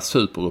alla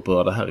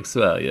superupprörda här i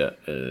Sverige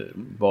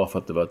bara för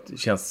att det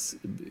känns,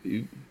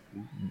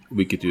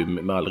 vilket ju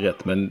med all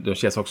rätt, men det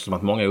känns också som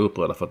att många är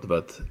upprörda för att det var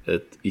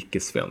ett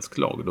icke-svensk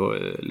lag. Då är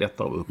det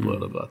lättare att vara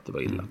upprörd över att det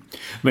var illa.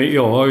 Men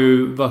jag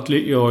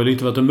har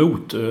lite varit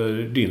emot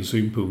din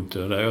synpunkt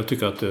där. Jag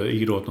tycker att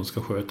idrotten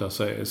ska sköta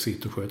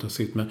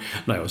sitt. Men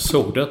när jag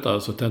såg detta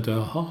så tänkte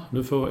jag,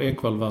 nu får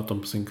Ekvall vatten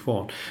på sin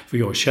kvarn. För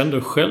jag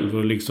kände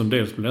själv liksom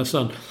dels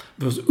nästan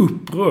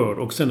upprörd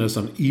och sen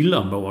nästan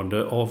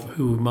illamående av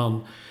hur man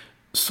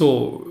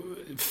så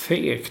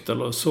fegt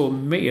eller så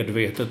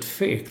medvetet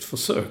fegt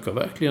försöker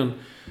verkligen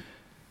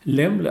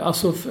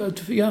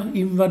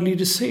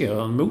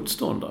invalidisera en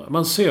motståndare.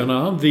 Man ser när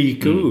han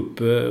viker upp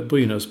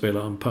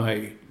Brynäs-spelaren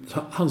Pay.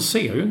 Han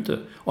ser ju inte.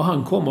 Och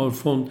han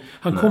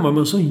kommer med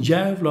en sån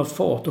jävla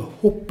fart och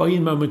hoppar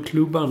in med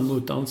klubban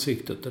mot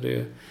ansiktet.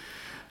 Nej,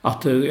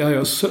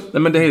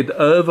 men det är ett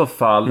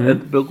överfall,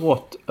 ett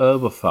berått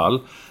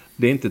överfall.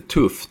 Det är inte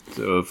tufft,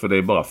 för det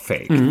är bara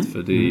fegt.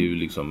 För det är ju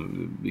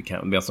liksom,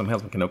 vem som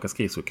helst som kan åka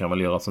skridskor kan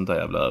väl göra sånt där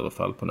jävla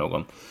överfall på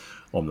någon,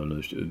 om de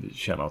nu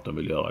känner att de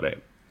vill göra det.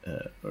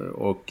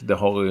 Och det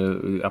har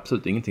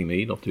absolut ingenting med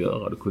idrott att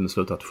göra. Det kunde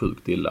slutat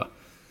sjukt illa.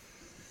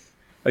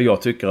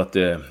 Jag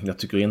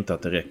tycker inte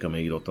att det räcker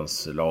med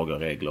idrottens lagar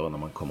och regler när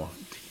man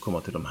kommer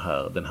till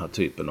den här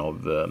typen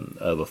av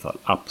överfall.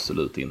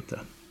 Absolut inte.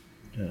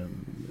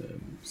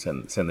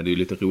 Sen är det ju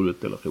lite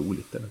roligt eller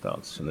inte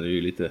alls. Sen är det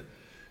ju lite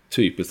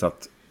typiskt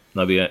att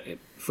när vi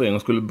för en gång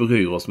skulle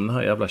bry oss om den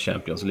här jävla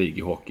Champions League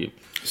i hockey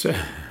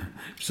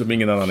som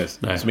ingen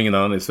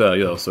annan i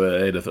Sverige gör, så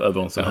är det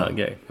över en sån här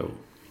grej.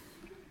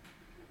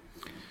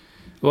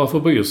 Varför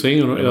bryr sig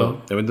ingen då?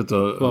 Jag vet inte.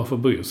 Varför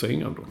bryr sig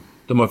ingen då?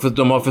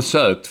 De har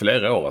försökt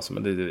flera år, alltså,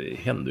 men det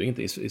händer ju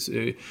inte.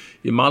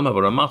 I Malmö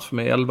var det en match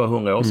med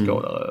 1100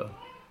 åskådare,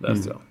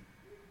 läste jag.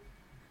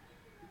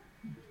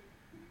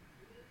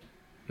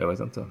 Jag vet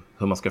inte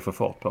hur man ska få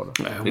fart på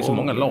det. Det är så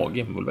många lag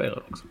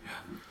involverade också.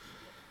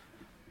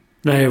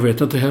 Nej, jag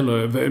vet inte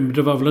heller.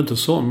 Det var väl inte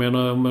så, men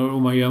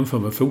om man jämför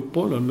med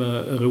fotbollen, med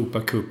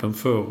Europacupen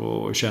förr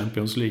och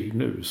Champions League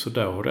nu, så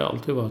där har det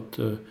alltid varit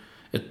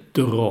ett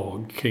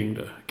drag kring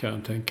det, kan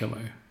jag tänka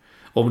mig.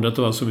 Om det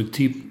inte var som ett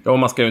tipp. Ja,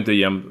 man ska ju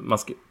inte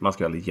man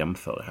ska aldrig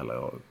jämföra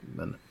heller.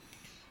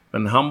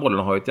 Men handbollen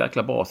har ju ett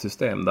jäkla bra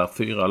system där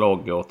 4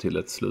 lag går till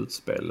ett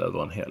slutspel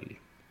över en helg.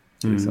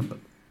 Till exempel.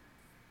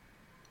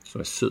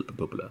 Som är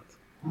superpopulärt.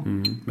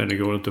 Men det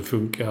går inte att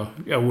funka.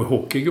 Ja, och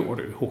hockey går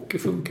det. Hockey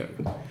funkar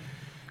ju.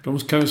 De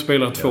kan ju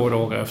spela 2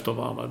 dagar efter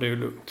varandra. Det är ju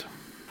lugnt.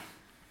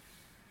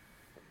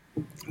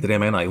 Det är det jag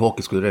menar. I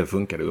hockey skulle det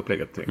funka, det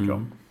upplägget, tänker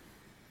jag.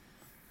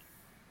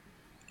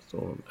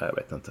 Så, jag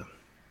vet inte.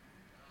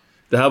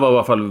 Det här var i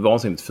alla fall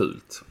vansinnigt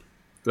fult.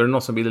 Var det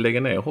någon som ville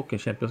lägga ner hockeyn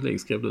Champions League,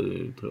 skrev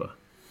du, tror jag?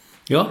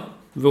 Ja,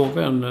 vår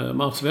vän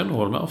Mats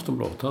Wennerholm med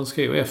Aftonbladet, han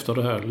skrev efter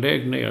det här: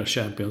 lägg ner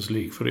Champions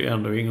League, för det är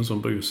ändå ingen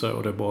som bryr sig,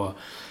 och det är bara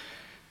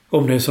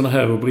om det är såna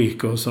här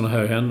rubriker och såna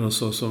här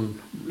händelser som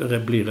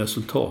blir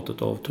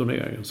resultatet av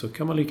turneringen, så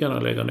kan man lika gärna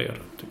lägga ner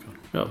den, tycker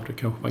jag. Ja, det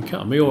kanske man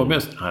kan, men jag är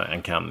mest...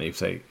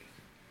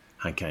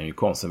 Han kan ju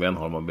konsten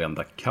Wennerholm och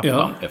vända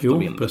kappan efter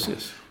vinden.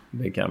 Precis.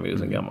 Det kan vi ju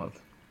sen gammalt.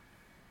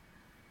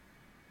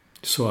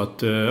 Så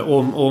att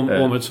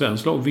om ett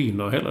svenskt lag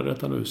vinner hela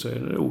detta nu, så är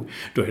det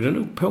då är det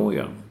nog på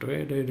igen. Då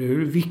är det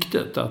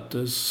viktigt att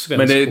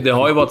Men det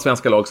har ju varit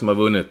svenska lag som har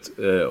vunnit.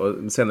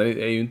 Och sen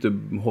är ju inte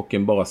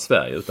hockeyn bara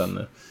Sverige, utan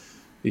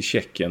i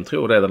Tjeckien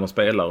tror jag, där de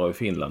spelar, och i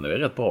Finland är det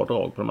rätt bra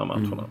drag på de här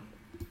matcherna.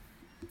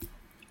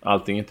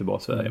 Allting är inte bara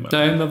Sverige. Men...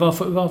 Nej, men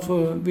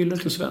varför vill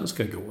inte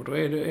svenska gå? Då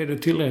är det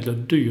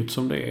tillräckligt dyrt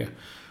som det är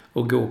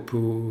att gå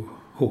på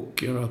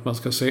hockey, och att man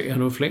ska se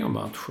ännu fler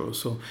matcher.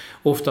 Så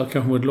ofta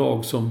kanske ett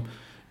lag som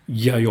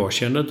Ja, jag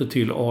känner inte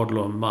till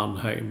Adler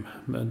Mannheim.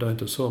 Men det är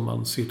inte så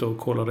man sitter och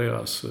kollar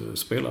deras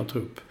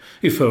spelartrupp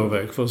i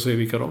förväg för att se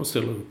vilka de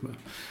ställer upp med.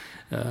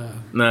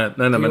 Nej,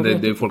 men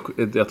det är folk,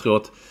 jag tror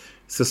att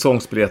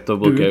säsongsbiljetter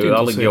brukar ju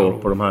aldrig gå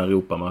på de här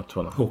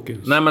Europamatcherna.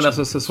 Nej, men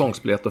alltså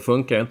säsongsbiljetter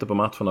funkar ju inte på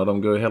matcherna.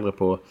 De går ju hellre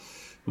på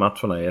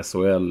matcherna i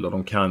SHL och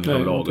de kan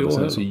ju lagen. Och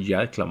sen är det så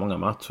jäkla många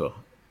matcher.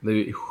 Det är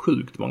ju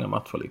sjukt många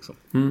matcher liksom.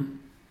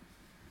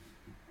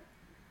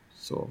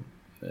 Så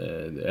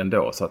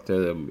ändå, så att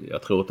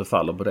jag tror att det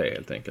faller på det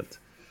helt enkelt.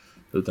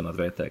 Utan att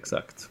veta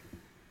exakt.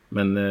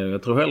 Men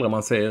jag tror hellre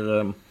man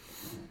ser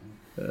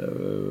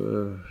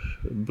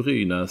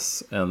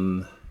Brynäs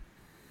än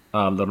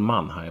Adler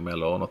Mannheim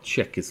eller något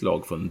tjeckiskt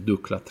lag från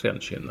Dukla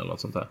Trenchin eller något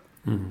sånt där.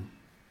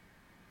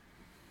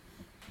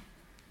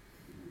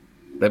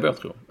 Det är vad jag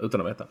tror,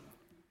 utan att veta.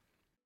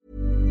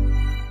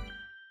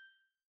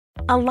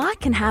 A lot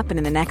can happen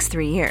in the next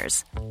 3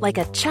 years.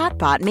 Like a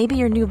chatbot may be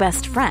your new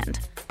best friend.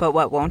 But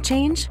what won't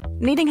change?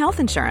 Needing health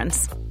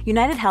insurance.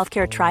 United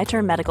Healthcare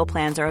Tri-Term Medical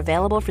Plans are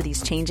available for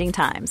these changing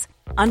times.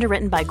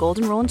 Underwritten by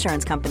Golden Rule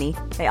Insurance Company,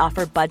 they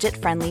offer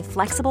budget-friendly,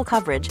 flexible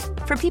coverage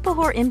for people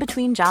who are in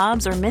between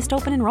jobs or missed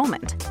open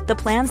enrollment. The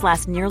plans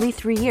last nearly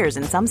 3 years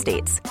in some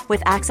states,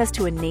 with access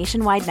to a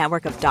nationwide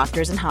network of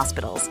doctors and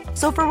hospitals.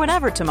 So for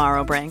whatever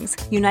tomorrow brings,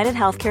 United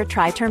Healthcare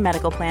Tri-Term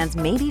Medical Plans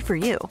may be for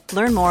you.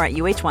 Learn more at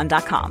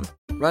uh1.com.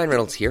 Ryan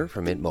Reynolds here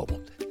from Mint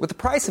Mobile. With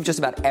the price of just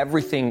about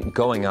everything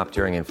going up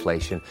during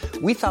inflation,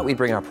 we thought we'd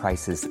bring our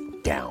prices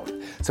down.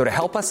 So to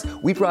help us,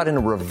 we brought in a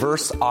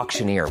reverse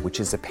auctioneer, which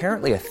is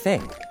apparently a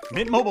thing.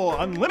 Mint Mobile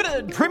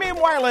Unlimited Premium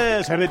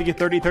Wireless. How to get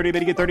 30, 30, bit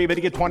to get 30, bit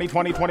to get 20,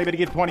 20, 20, bit to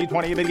get 20,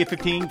 20, bit to get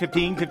 15,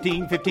 15,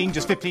 15, 15,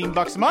 just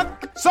 $15 a month?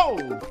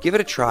 Sold! Give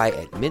it a try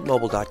at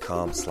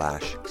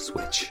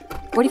mintmobile.com/switch.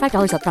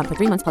 $45 up front for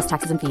 3 months plus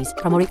taxes and fees.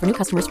 Promo rate for new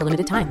customers for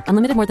limited time.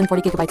 Unlimited more than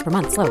 40 gigabytes per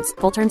month. Slows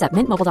full terms at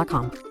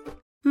mintmobile.com.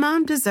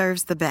 Mom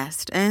deserves the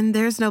best, and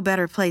there's no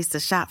better place to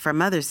shop for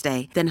Mother's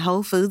Day than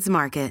Whole Foods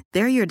Market.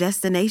 They're your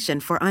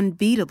destination for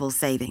unbeatable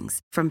savings,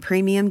 from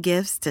premium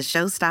gifts to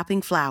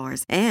show-stopping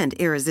flowers and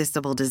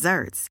irresistible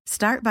desserts.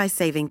 Start by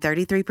saving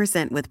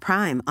 33% with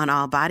Prime on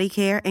all body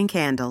care and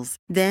candles.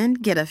 Then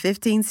get a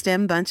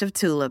 15-stem bunch of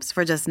tulips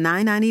for just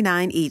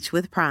 $9.99 each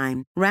with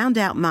Prime. Round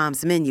out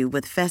Mom's menu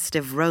with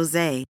festive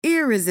rosé,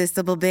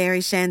 irresistible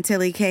berry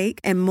chantilly cake,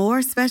 and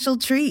more special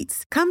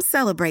treats. Come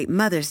celebrate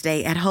Mother's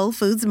Day at Whole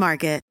Foods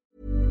Market.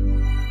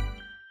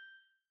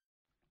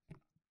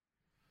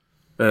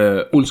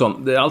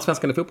 Olsson, det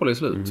allsvenskan i fotboll är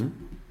slut.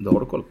 Det har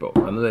du koll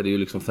på. Men nu är det ju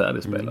liksom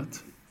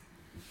färdigspelat.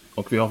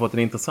 Och vi har fått en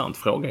intressant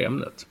fråga i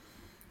ämnet.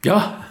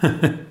 Ja,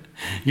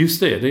 just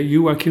det. Det är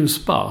Joakim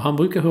Sparr. Han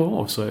brukar höra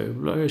av sig.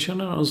 Jag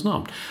känner hans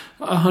namn.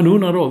 Han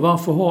undrar då,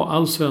 varför har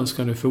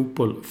allsvenskan i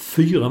fotboll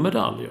 4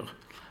 medaljer?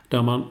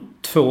 Där man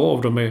 2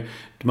 av dem är...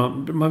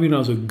 Man vinner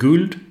alltså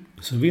guld.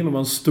 Sen vinner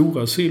man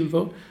stora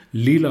silver,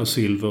 lilla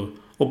silver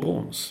och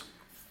brons.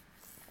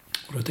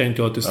 Och då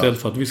tänkte jag att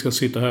istället för att vi ska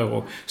sitta här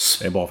och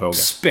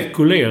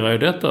spekulera i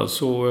detta,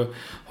 så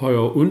har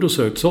jag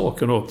undersökt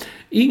saken och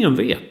ingen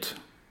vet.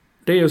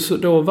 Det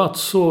har varit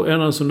så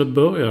ända sedan det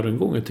började en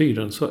gång i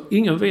tiden, så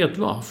ingen vet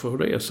varför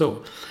det är så.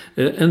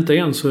 Inte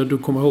ens, du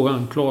kommer ihåg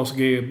han Claes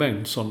G.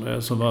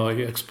 Bengtsson som var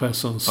i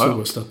Expressens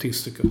stora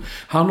statistiker.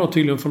 Han har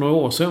tydligen för några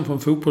år sedan från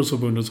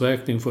fotbollsförbundets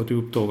räkning fått i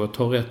uppdrag att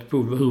ta rätt på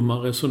hur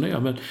man resonerar.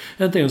 Men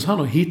inte ens han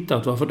har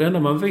hittat varför. Det enda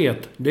man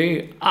vet, det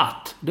är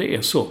att det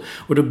är så.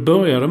 Och det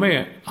började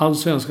med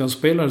allsvenskan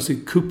spelades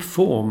i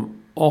kuppform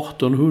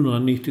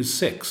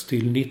 1896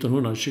 till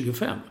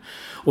 1925.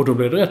 Och då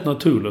blev det rätt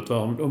naturligt,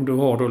 va? Om du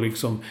har då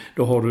liksom,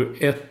 då har du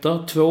 1,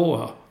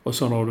 2 och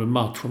sen har du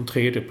match om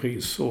 3:e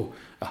pris. Och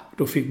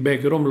då fick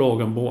bägge de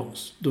lagen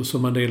brons. Då så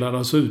man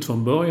delades ut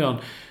från början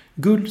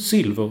guld,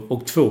 silver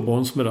och 2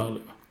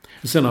 bronsmedaljer.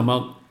 Sen när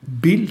man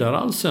bildade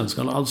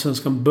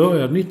allsvenskan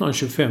började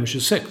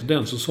 1925-26,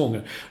 den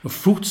säsongen, då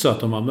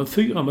fortsatte man med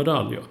 4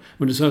 medaljer.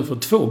 Men istället för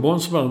 2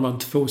 bronsmedaljer man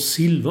 2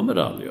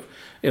 silvermedaljer.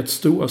 1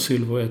 stora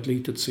silver och 1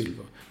 litet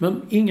silver.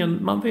 Men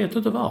man vet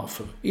inte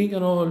varför.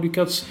 Ingen har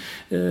lyckats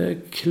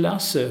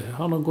Klasse.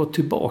 Han har gått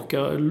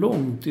tillbaka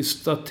långt i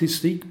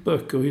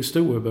statistikböcker och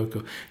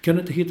historieböcker. Kan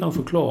inte hitta en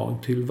förklaring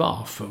till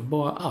varför.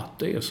 Bara att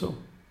det är så.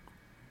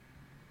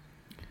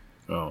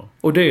 Ja.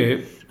 Och det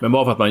är... Men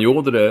bara för att man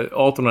gjorde det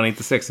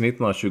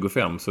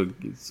 1896-1925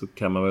 så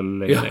kan man väl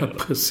lägga ner det. Ja,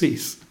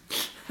 precis.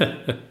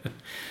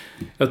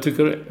 Jag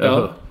tycker det...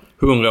 Ja.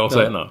 100 år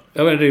senare.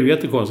 Ja, men det är ju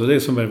jättekonstigt. Det är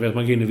som att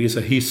man går in i vissa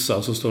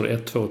hissar så står det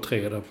 1, 2,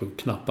 3 där på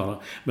knapparna.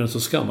 Men så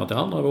ska man till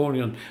andra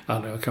våningen.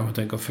 Jag kanske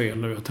tänker fel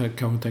nu. Jag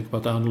kanske tänker på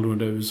att det är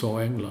annorlunda USA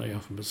och England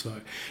jämfört med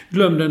Sverige.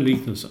 Glöm den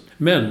liknelsen.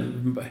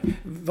 Men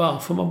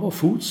varför man bara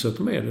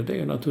fortsätter med det, det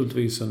är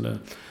naturligtvis en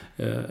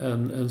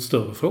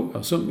större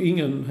fråga som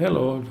ingen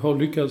heller har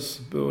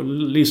lyckats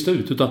lista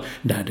ut. Utan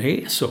när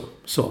det är så.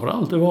 Så har det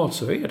alltid varit,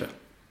 så är det.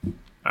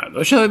 Ja,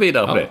 då kör vi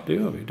vidare på det. Ja, det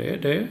gör vi.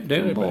 Det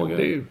är en bra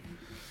grej.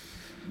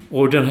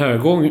 Och den här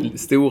gången...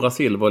 Stora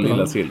silver och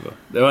lilla silver.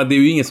 Det är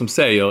ju ingen som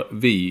säger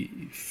vi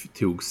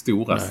tog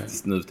stora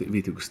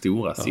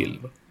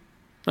silver.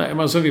 Nej, men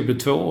alltså vi blev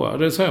 2.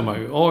 Det säger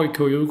man ju. AIK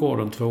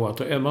Djurgården 2.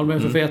 Malmö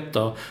FF 1.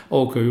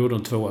 AIK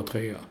Djurgården 2,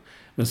 3.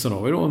 Men sen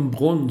har vi då en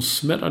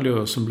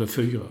bronsmedaljör som blev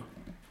 4.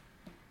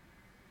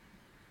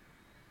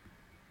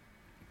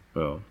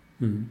 Ja.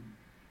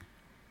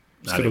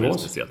 Ska det är det vara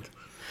speciellt.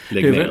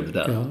 Lägg ner det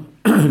där. Ja,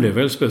 det är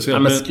väldigt speciellt. Ja,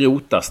 men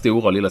skrota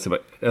stora och lilla silver.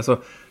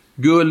 Alltså,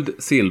 guld,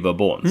 silver,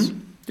 brons.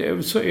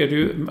 Så är det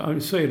ju,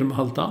 så är det med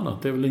allt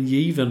annat. Det är väl en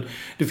given...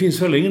 Det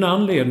finns väl ingen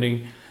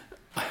anledning...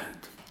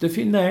 det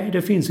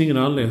finns ingen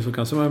anledning så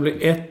kanske man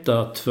blir 1,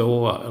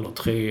 2 eller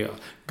 3,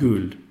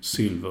 guld,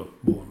 silver,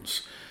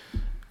 brons.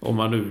 Om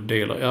man nu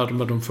delar... Ja,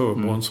 de får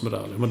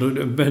bronsmedaljer.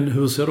 Men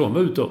hur ser de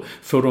ut då?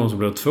 Får de som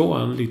blir 2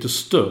 en lite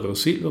större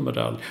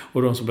silvermedalj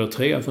och de som blir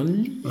 3 får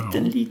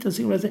en liten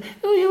silvermedalj.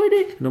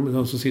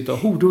 De som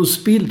sitter du har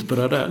spilt på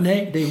det där.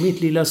 Nej, det är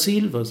mitt lilla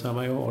silver, så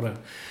man har det.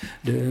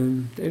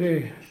 Det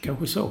är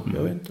kanske så,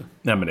 jag vet inte.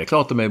 Nej, men det är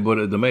klart de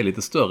är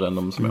lite större än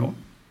de små.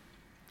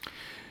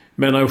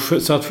 Men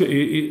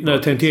när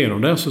jag tänkte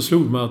igenom det så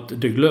slog man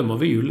att det glömmer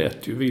vi ju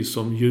lätt. Vi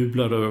som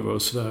jublade över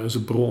Sveriges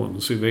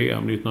brons i VM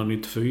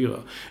 1994.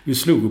 Vi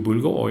slog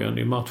Bulgarien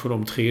i matchen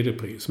om 3:e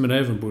pris. Men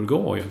även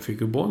Bulgarien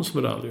fick ju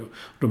bronsmedaljer.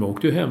 De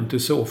åkte ju hem till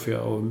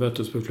Sofia och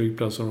möttes på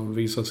flygplatsen och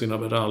visade sina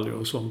medaljer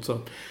och sånt. Så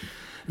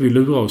vi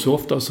lurar oss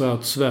ofta så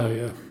att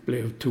Sverige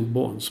tog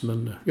brons.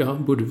 Men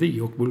både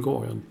vi och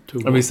Bulgarien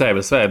tog brons. Vi säger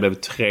väl Sverige blev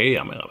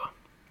 3 mer, va?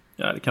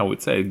 Ja, det kan vi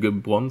inte säga.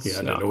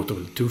 Brons. Ja, det låter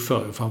väl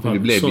tuffare.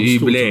 Vi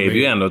blev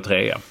ju ändå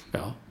 3.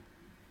 Ja.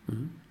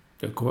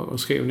 Jag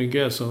skrev en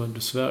ingressen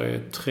att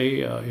Sverige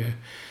är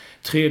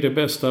 3:e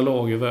bästa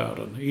lag i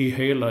världen. I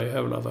hela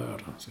jävla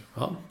världen. Så,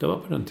 det var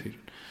på den tiden.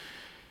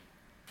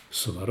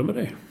 Så var det med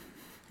det.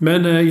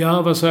 Men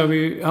vad säger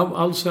vi?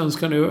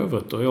 Allsvenskan i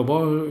övrigt. Och jag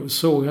bara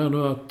såg här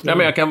nu att... Ja,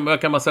 men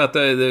jag kan bara säga att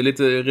det är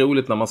lite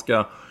roligt när man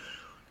ska...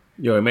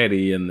 Jag är med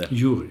i en...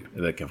 jury.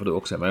 Det kanske du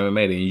också är. Men jag är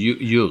med i en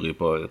jury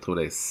på, jag tror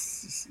det är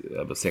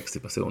över 60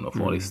 personer.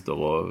 Journalister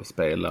och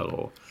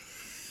spelare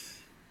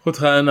och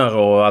tränare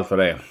och allt vad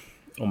det är.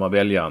 Om man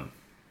väljer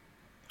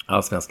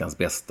allsvenskans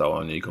bästa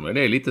och nykomling.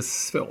 Det är lite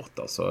svårt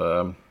alltså.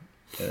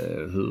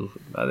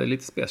 Det är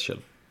lite special.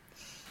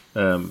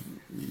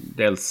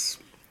 Dels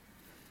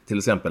till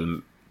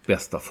exempel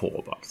bästa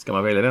forward. Ska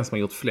man välja den som har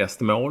gjort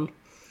flest mål?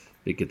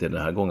 Vilket den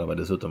här gången var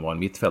dessutom var en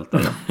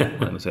mittfältare.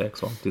 Magnus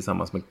Eriksson.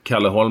 Tillsammans med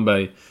Kalle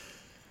Holmberg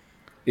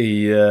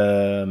i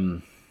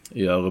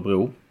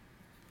Örebro.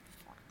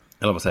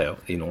 Eller vad säger jag?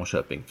 I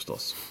Norrköping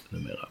förstås.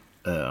 Numera.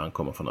 Han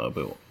kommer från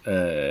Örebro.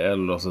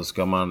 Eller så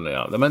ska man...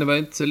 Ja, men det var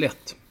inte så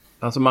lätt.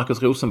 Alltså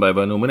Marcus Rosenberg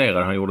var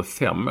nominerad. Han gjorde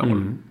 5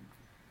 mål.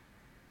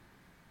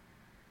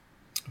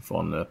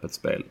 Från öppet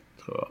spel,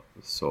 tror jag.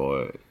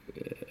 Så...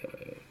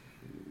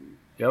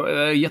 det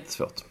är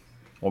jättesvårt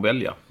att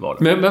välja, var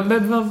det. Men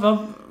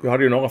Jag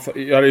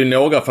hade ju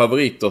några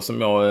favoriter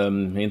som jag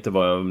inte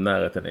var i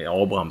närheten i.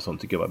 Abrahamsson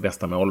tycker jag var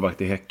bästa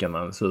målvakt i Häcken.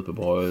 Han är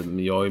superbra.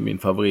 Jag är min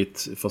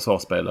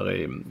favoritförsvarsspelare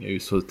är ju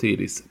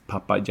Soutidis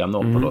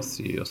Papagiannopoulos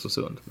i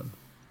Östersund. Men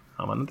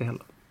han var inte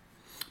heller.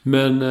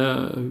 Men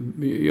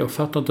jag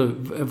fattar inte.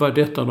 Var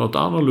detta något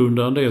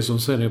annorlunda än det som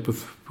sen är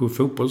på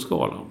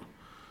fotbollsskalan?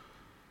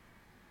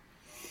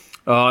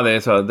 Ja, det är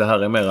så. Det här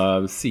är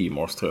mera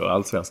Simors, tror jag.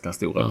 Allsvenskans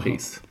stora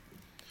pris.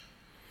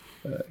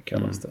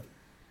 Kallas det.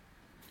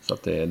 Så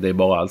att det är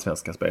bara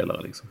allsvenska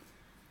spelare liksom.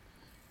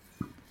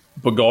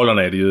 På galan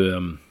är det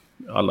ju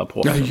alla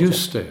proffs. Ja,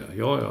 just det.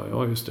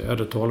 Ja, just det. Ja,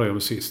 det talade jag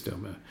om sist. Ja,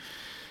 med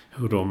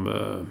hur de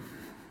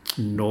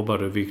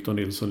nobbade Victor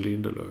Nilsson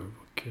Lindelöf.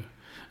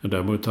 Och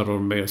däremot hade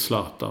de med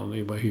Zlatan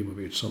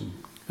Ibrahimovic som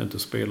inte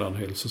spelar en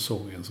hel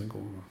säsong ens en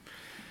gång.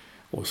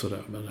 Och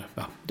sådär. Men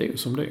det är ju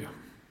som det är.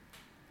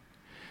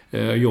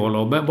 Jag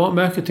la bara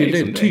märke till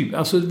det. Typ,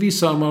 alltså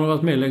vissa man har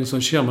varit med länge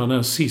som känner den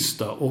här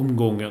sista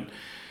omgången.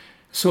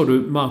 Så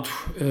du match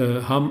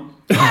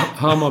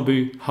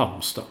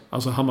Hammarby-Halmstad.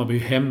 Alltså Hammarby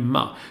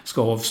hemma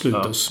ska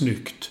avsluta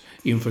snyggt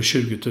inför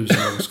 20 000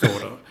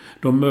 skadade.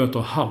 De möter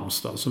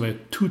Halmstad som är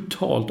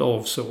totalt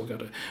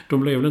avsågade.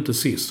 De blev inte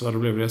sist, det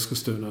blev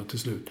Eskilstuna till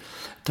slut.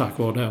 Tack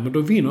vare det här. Men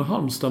då vinner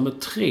Halmstad med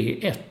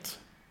 3-1.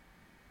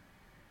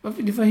 Vad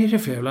är det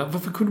för jävla?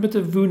 Varför kunde de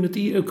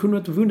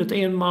inte vunnit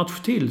en match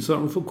till så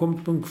de får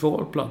kommit på en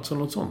kvalplats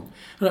eller något sånt?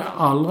 Den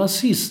allra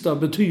sista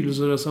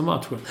betydelse av dessa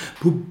matcher.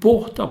 På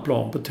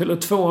bortaplan på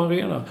Tele2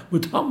 Arena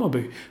mot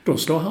Hammarby. Då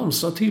slår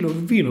Halmstad till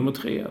och vinner med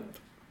 3-1.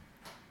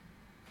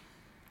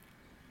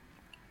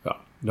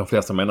 Ja, de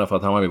flesta menar för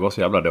att Hammarby var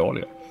så jävla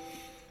dåliga.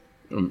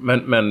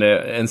 Men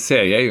en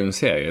serie är ju en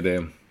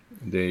serie.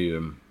 Det är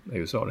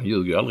ju så. Den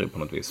ljuger ju aldrig på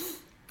något vis.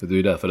 Det är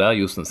ju därför det är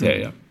just en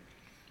serie.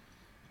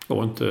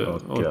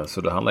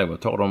 Så det handlar ju om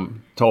att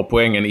ta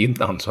poängen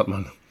innan så att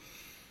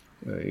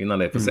innan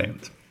det är för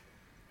sent.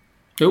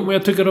 Jo, men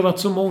jag tycker det har varit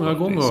så många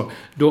gånger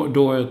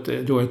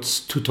då ett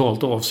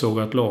totalt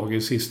avsågat lag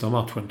i sista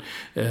matchen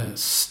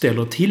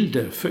ställer till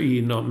det för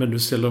innan, men du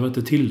ställer dem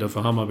inte till det för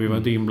Hammarby var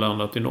inte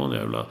inblandat i någon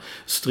jävla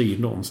strid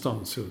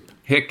någonstans.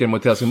 Häcken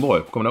mot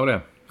Helsingborg, kommer du ihåg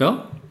det? Ja.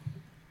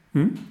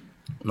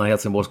 När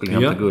Helsingborg skulle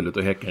hämta guldet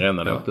och Häcken redan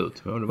hade åkt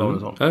ut. Ja, det var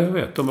sånt. Ja, jag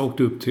vet. De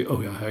åkte upp till...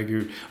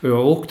 herregud. Och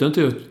jag åkte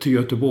inte till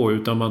Göteborg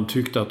utan man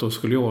tyckte att då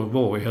skulle jag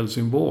vara i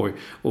Helsingborg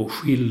och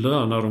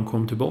skildra när de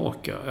kom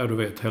tillbaka. Ja, du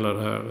vet, hela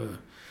det här...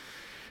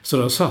 Så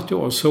där satt jag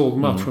och såg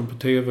matchen på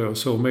tv och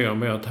såg mer och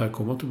mer att här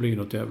kommer inte bli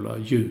något jävla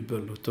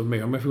jubel. Utan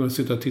mer och mer fick jag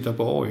sitta och titta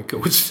på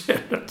AIK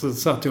istället. Så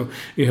satt jag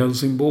i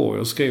Helsingborg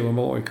och skrev om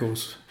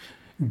AIKs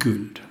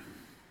guld.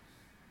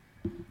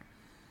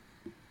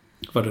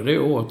 Var det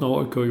året när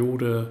AIK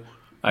gjorde...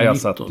 Nej,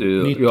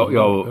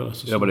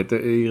 jag var lite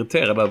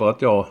irriterad över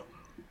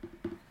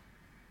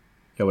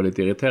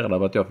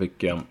att jag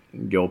fick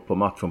gå på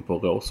matchen på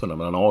Råsunda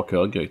mellan AIK och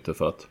Örgryte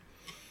för att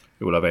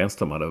Ola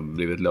Wenström hade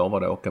blivit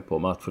lovad att åka på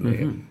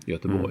matchen i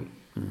Göteborg.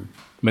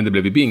 Men det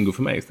blev ju bingo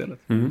för mig istället.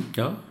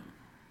 Ja.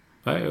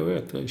 Nej, jag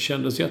vet. Det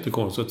kändes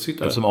jättekonstigt att sitta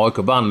där. Eftersom AIK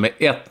vann med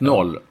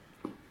 1-0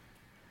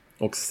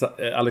 och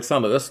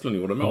Alexander Östlund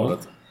gjorde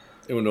målet.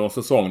 Under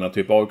säsongerna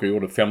typ AIK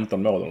gjorde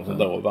 15 mål och så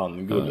där och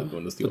vann guldet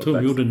under stora. Jag tror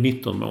de gjorde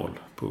 19 mål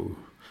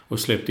och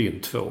släppte in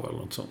 2 eller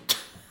något sånt.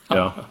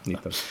 Ja,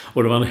 19.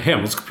 Och det var en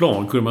hemsk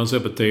plan kunde man se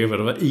på tv.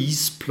 Det var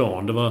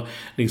isplan. Det var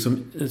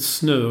liksom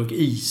snö och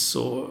is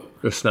och...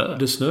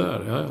 Det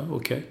snöade, ja,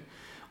 okej.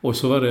 Och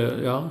så var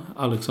det,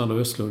 Alexander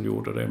Östlund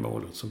gjorde det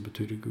målet som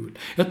betyder guld.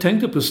 Jag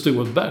tänkte på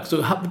Stuart Back.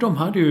 Så de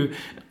hade ju...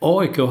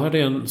 AIK hade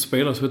en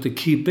spelare som heter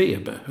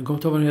Kibebe. Jag kommer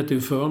inte ihåg vad han heter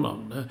i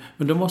förnamn.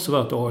 Men det måste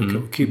vara ett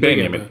AIK.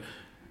 Kibebe.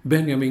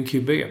 Benjamin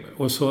Kibebe.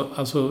 Och så,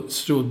 alltså,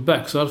 Stuart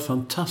Back så hade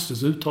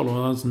fantastiskt uttal av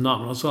hans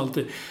namn. Han sa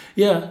alltid,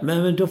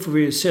 men då får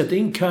vi sätta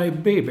in Kai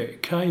Bibi.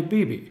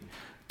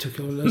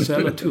 Tycker jag det är så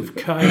jävla tuff.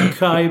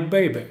 Kai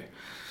Bibi.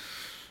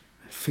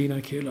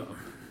 Fina killar.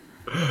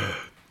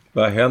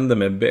 Vad hände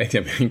med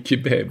Benjamin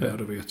Kibebe? Ja,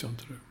 det vet jag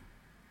inte.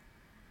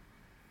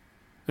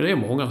 Men det är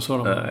många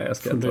sådana. Nej, jag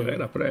ska inte ta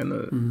reda på det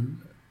nu.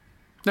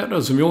 Nej,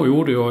 det som jag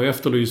gjorde, jag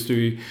efterlyste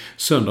i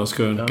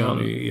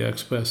söndagskrönikan i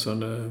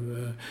Expressen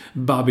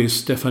Babis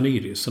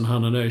Stefanidis.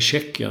 Han är där i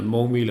Tjeckien,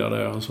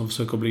 mångmiljardären som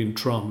försöker bli en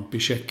Trump i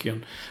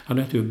Tjeckien. Han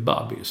heter ju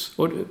Babis.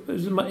 Och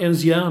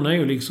ens hjärna är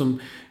ju liksom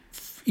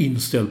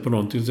inställd på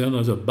någonting.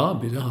 Så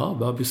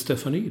Babis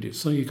Stefanidis.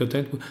 Så gick jag och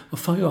tänkte på, vad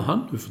fan gör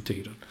han nu för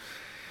tiden?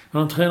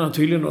 Han tränar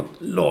tydligen något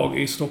lag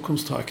i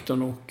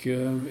Stockholmstrakten och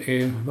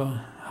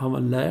han var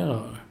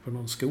lärare på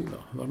någon skola.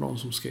 Det var någon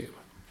som skrev.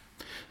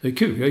 Det är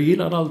kul. Jag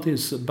gillade alltid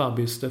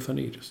Babis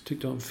Stefanidis.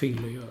 Tyckte han var fin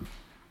att göra.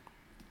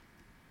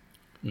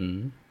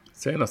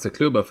 Senaste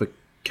klubben för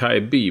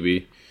Kai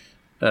Bibi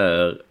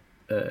är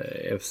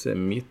FC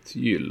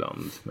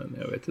Midtjylland. Men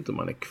jag vet inte om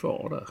han är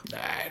kvar där.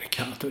 Nej, det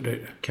kan inte.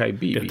 Kai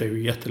Bibi. Detta är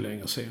ju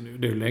jättelänge sedan nu.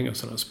 Det är ju länge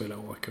sedan han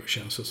spelade AIK,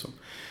 känns det som.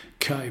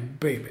 Kai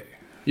Bibi.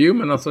 Jo,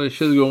 men alltså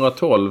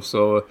 2012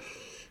 så...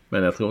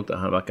 Men jag tror inte,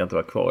 han verkar inte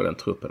vara kvar i den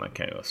truppen. Han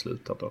kan ju ha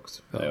slutat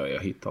också. Ja. Jag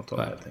hittar inte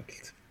honom helt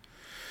enkelt.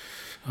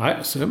 Nej,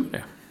 så är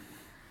det.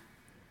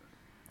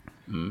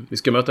 Vi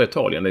ska möta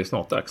Italien. Det är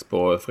snart dags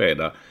på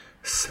fredag.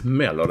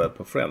 Smäller det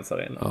på Friends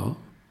Arena. Ja.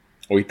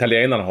 Och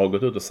italienarna har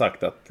gått ut och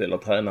sagt att, eller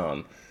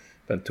tränaren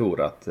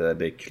Ventura, att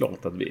det är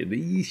klart att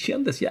det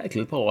kändes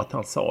jäkligt bra att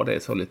han sa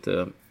det så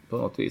lite på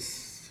något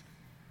vis.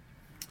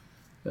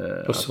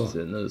 Att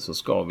nu så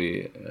ska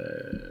vi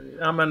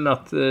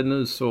att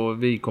nu så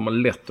vi kommer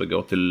lätt att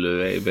gå till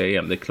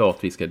VM. Det är klart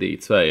vi ska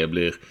dit. Sverige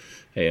blir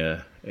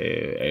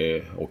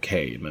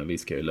okej, men vi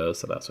ska ju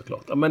lösa det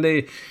såklart. Ja, men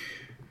det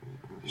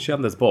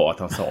kändes bra att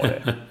han sa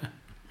det.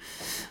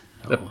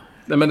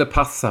 Men det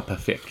passar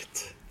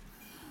perfekt.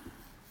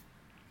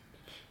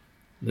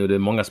 Nu är det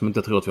många som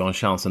inte tror att vi har en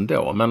chans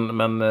ändå,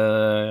 men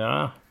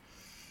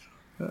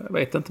jag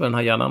vet inte vad den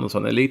här Jan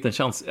Andersson, en liten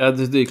chans. Ja,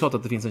 det är klart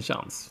att det finns en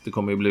chans. Det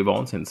kommer ju bli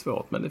vansinnigt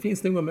svårt, men det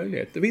finns nog en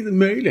möjlighet. Det finns en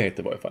möjlighet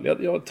i varje fall.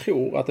 Jag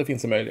tror att det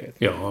finns en möjlighet.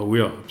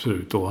 Ja,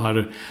 absolut. Och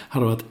hade det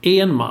varit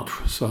en match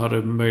så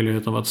hade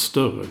möjligheten varit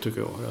större, tycker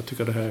jag. Jag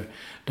tycker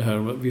det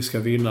här vi ska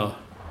vinna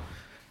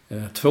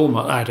 2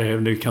 matcher. Nej,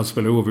 det kan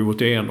spela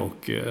oavgjort i en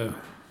och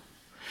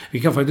vi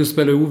kan faktiskt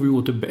spela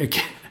oavgjort i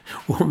bägge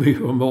om vi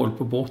har mål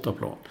på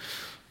bortaplan.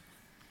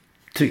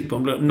 Typ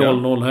om det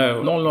 0-0 här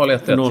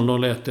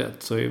 0-0-1-1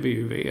 så är vi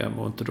ju VM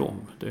och inte dem.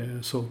 Det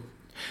är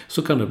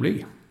så kan det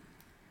bli.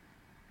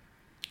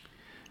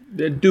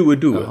 Det är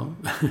do. Ja.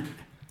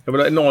 Jag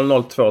vill ha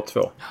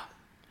 0-0-2-2.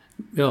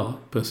 Ja,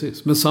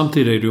 precis. Men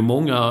samtidigt är det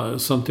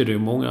ju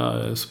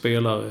många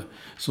spelare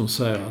som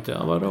säger att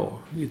vadå?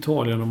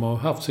 Italien de har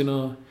haft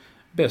sina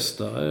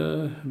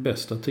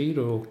bästa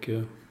tider och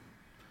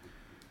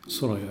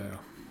sådana grejer.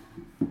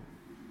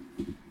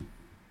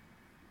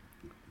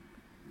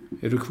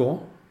 Är du kvar?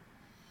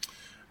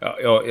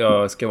 Ja,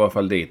 jag ska i alla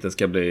fall dit.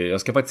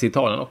 Jag ska faktiskt till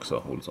Italien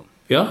också, Olsson.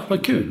 Ja,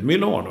 vad kul.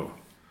 Milano.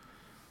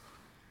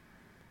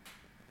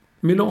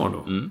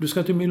 Du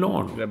ska till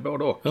Milano. Det är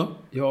både och.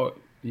 Ja.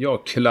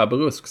 Jag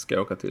Klabberusk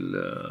ska åka till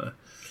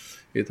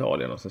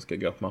Italien och så ska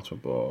jag gå på matchen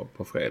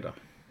på fredag.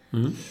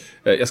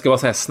 Jag ska bara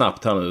säga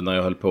snabbt här nu när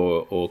jag höll på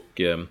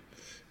och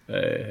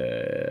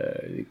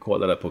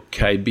kollade på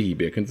Kai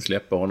Bibi. Jag kunde inte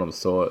släppa honom,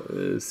 så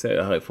ser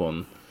jag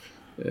härifrån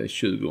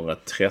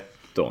 2013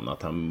 rykten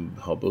att han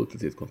har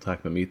brutit sitt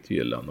kontrakt med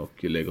Midtjylland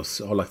och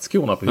har lagt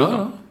skorna på hyllan.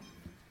 Ja.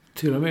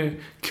 Till och med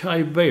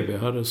Kai Baby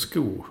hade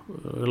skor,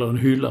 eller en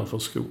hylla för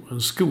skor.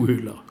 En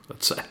skohylla, så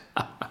att säga.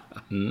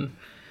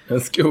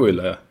 En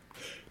skohylla, ja.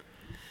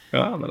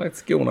 Ja, han har lagt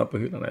skorna på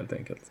hyllan helt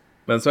enkelt.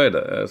 Men så är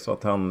det, så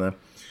att han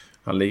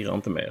lirar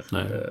inte mer.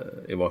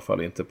 I varje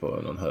fall inte på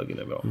någon högre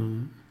nivå.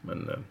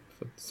 Men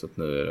så att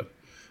nu är det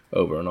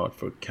over and out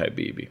för Kai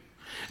Baby.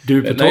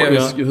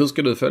 Hur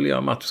ska du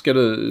följa match?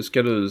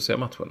 Ska du se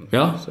matchen?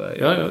 Ja,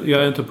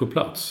 jag är inte på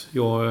plats.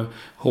 Jag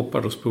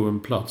hoppades på en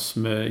plats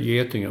med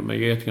Getingar. Men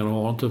Getingarna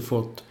har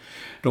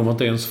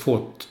inte ens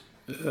fått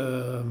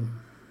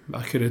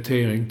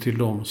akkreditering till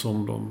dem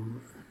som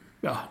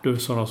det är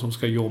sådana som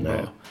ska jobba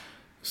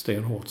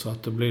stenhårt. Så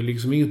att det blir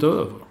liksom inget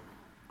över.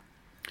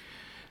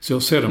 Så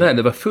jag ser dem. Nej,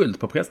 det var fullt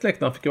på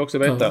pressläktaren, fick jag också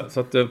veta. Ja. Så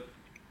att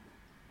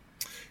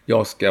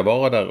jag ska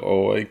vara där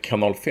och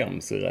Kanal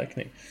 5s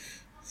räkning.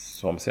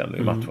 Som sen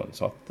i matchen.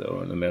 Så att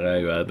numera är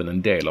ju även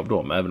en del av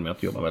dem, även om jag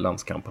inte jobbar med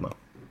landskamperna.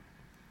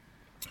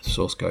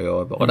 Så ska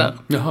jag vara där.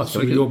 Jaha, så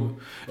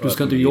du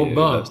ska inte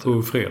jobba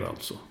på fredag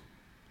alltså?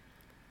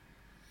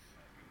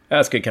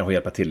 Jag ska kanske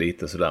hjälpa till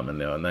lite sådär, men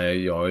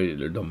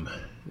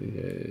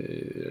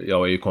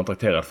jag är ju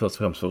kontrakterad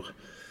först och främst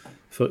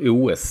för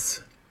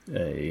OS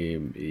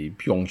i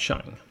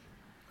Pyeongchang.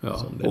 Ja,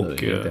 som det nu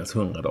är inte ens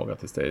 100 dagar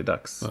tills det är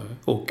dags.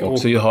 Och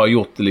så jag har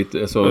gjort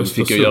lite, så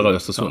fick jag göra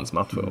Östersunds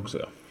matcher också.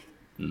 Ja.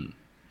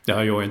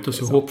 Ja, jag är inte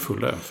så hoppfull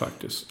där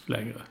faktiskt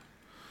längre.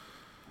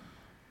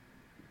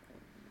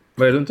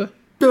 Vad är du inte?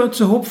 Jag är inte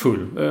så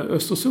hoppfull.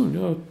 Östersund,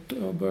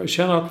 jag börjar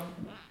känna att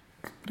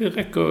det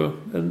räcker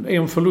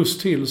en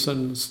förlust till,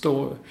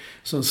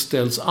 sen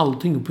ställs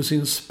allting på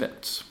sin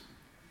spets.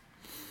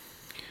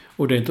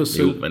 Och det är inte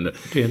så... Jo, men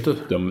det är inte...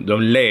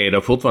 de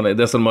leder fortfarande.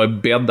 Det som de har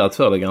bäddat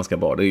för det ganska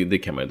bra, det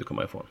kan man inte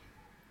komma ifrån.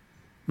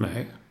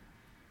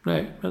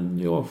 Nej, men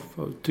jag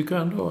tycker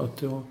ändå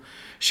att jag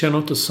känner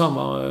inte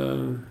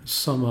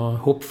samma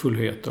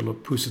hoppfullhet eller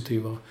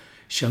positiva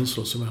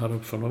känslor som jag hade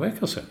för några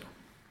veckor sedan.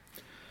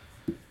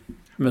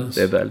 Men...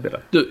 Det är väl bra.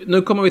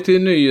 Nu kommer vi till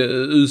en ny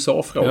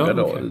USA-fråga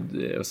då,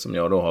 som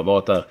jag då har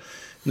varit där.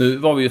 Nu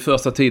var vi ju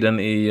första tiden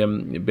i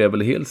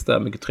Beverly Hills, där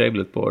mycket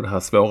trevligt på det här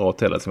svåra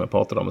hotellet som jag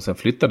pratade om. Och sen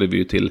flyttade vi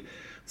ju till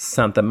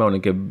Santa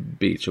Monica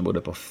Beach och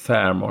bodde på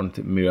Fairmont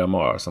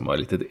Miramar, som var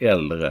lite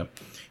äldre,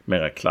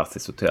 mera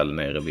klassiskt hotell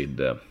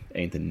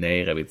inte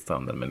nere vid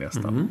stranden, men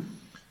nästan.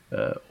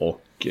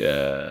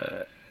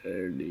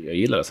 Jag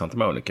gillade Santa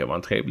Monica, det var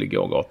en trevlig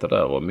gågata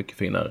där och mycket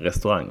fina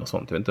restauranger och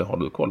sånt. Jag vet inte,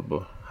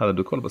 hade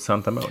du koll på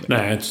Santa Monica?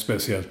 Nej, inte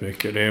speciellt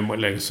mycket. Det är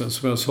länge sedan,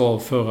 som jag sa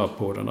förra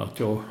på den, att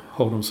jag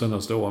har de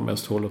senaste åren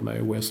mest hållit mig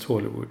i West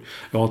Hollywood.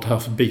 Jag har inte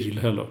haft bil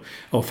heller.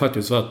 Jag har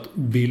faktiskt varit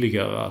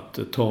billigare att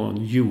ta en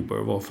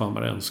Uber, vad fan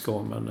man än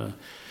ska, men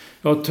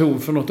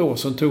för något år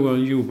sedan tog jag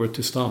en Uber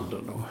till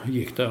stranden och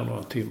gick där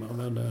några timmar.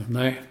 Men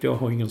nej, jag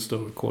har ingen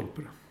större koll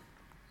på det.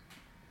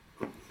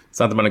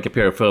 Santa Monica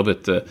Pier, för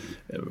övrigt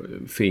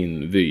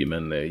fin vy,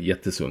 men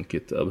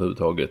jättesunkigt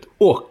överhuvudtaget.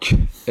 Och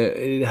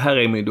här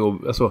är mig då,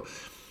 alltså,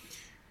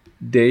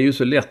 det är ju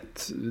så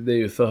lätt,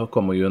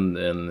 förekommer ju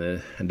en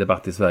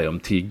debatt i Sverige om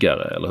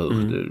tiggare, eller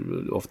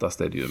hur?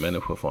 Oftast är det ju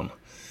människor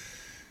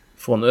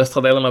från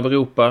östra delen av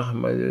Europa.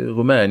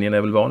 Rumänien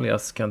är väl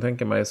vanligast, kan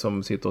tänka mig,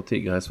 som sitter och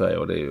tigger här i Sverige.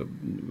 Och det är ju,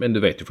 men du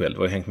vet ju själv,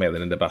 du har hängt med i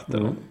den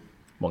debatten.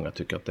 Många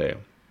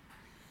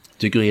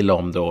tycker illa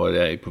om det, och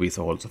det är på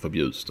vissa håll så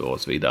förbjuds det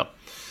och så vidare.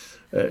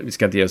 Vi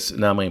ska inte ge oss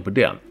närmare in på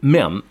den.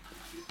 Men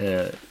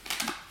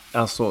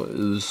alltså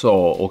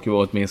USA och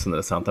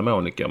åtminstone Santa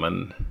Monica,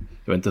 men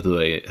jag vet inte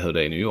hur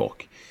det är i New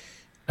York,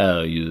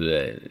 är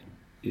ju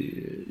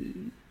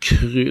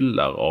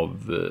kryllar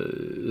av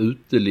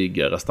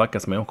uteliggare,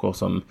 stackars människor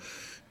som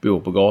bor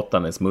på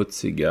gatan, är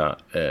smutsiga,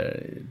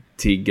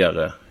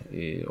 tiggare,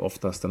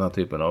 oftast den här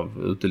typen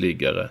av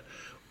uteliggare,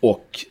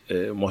 och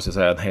måste jag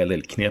säga en hel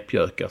del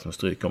knäppjökar som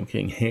stryker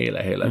omkring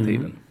hela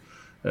tiden.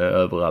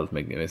 Överallt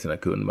med sina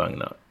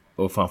kundvagnar.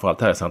 Och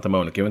framförallt här i Santa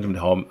Monica, jag vet inte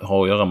om det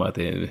har att göra med att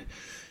det är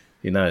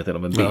i närheten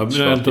av en beach,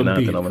 i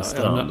närheten av en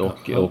strand,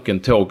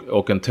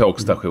 och en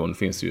tågstation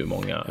finns ju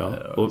många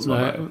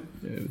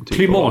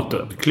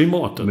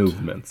klimatet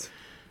movements.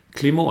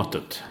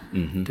 Klimatet.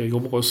 Det går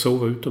bra att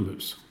sova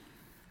utomhus.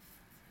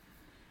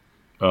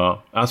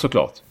 Ja,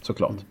 såklart.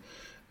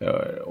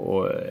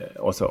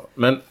 Och så.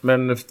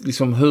 Men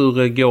liksom,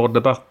 hur går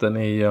debatten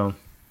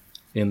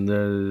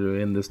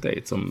in the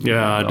States?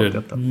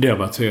 Det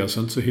debatteras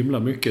inte så himla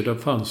mycket. Det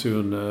fanns ju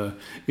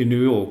i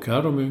New York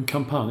hade de ju en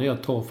kampanj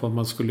att ta för att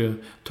man skulle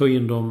ta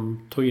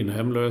in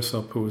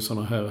hemlösa på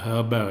såna här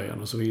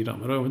härbärgen och så vidare.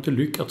 Men det har inte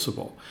lyckats så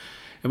bra.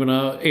 Jag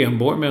menar, en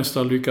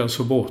borgmästare lyckades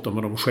få bort dem,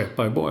 men de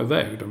skeppade ju bara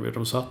iväg dem.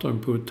 De satte dem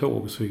på ett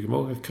tåg så fick de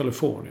åka till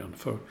Kalifornien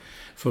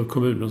för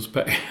kommunens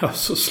pengar,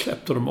 så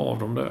släppte de av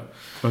dem där.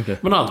 Okay.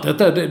 Men allt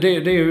detta, det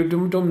är ju,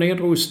 de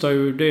nedrustar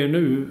ju, det är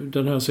nu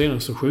den här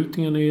senaste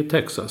skjutningen i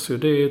Texas.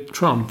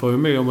 Trump var ju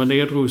med om att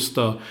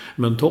nedrusta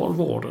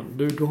mentalvården.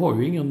 Du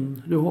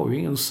har ju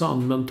ingen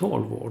sann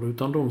mentalvård,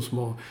 utan de som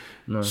har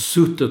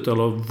suttit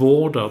eller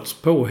vårdats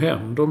på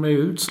hem, de är ju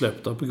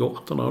utsläppta på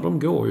gatorna. De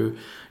går ju,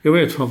 jag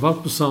vet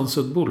framförallt på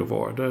Sunset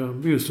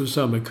Boulevard, just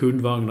så här med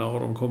kundvagnar, och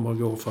de kommer att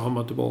gå fram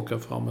och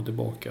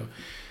tillbaka.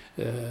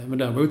 Men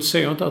däremot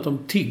ser jag inte att de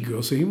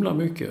tigger så himla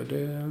mycket.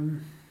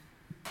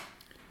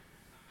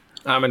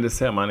 Nej, men det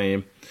ser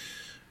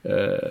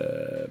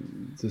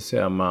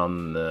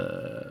man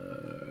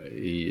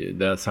i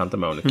där Santa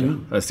Monica.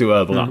 Det står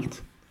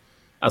överallt.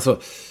 Alltså,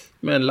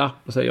 med en lapp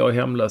och säger jag är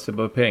hemlös, jag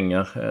behöver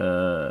pengar.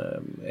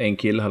 En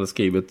kille hade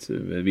skrivit,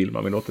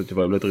 Vilma, min dotter, det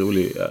var väldigt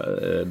rolig.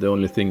 The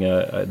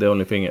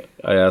only thing I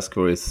ask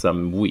for is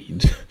some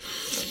weed.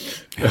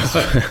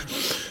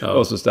 Ja.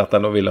 Och så startade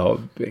han och ville ha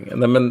pengar.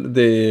 Nej, men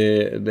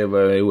det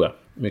var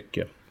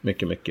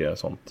mycket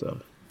sånt.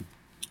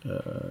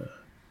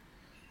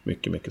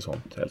 Mycket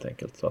sånt helt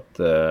enkelt. Så att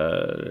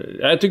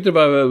jag tyckte det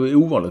var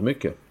ovanligt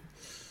mycket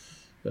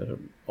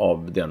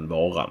av den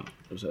varan.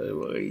 Så det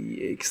var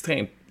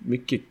extremt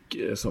mycket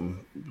som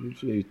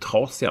det är ju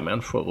trasiga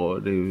människor,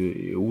 och det är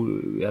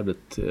ju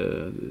jävligt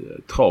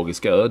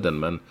tragiska öden,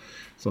 men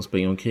som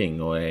springer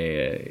omkring och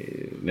är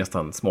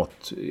nästan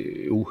smått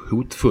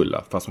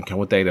hotfulla, fast som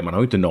kanske inte är det. Man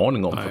har ju inte en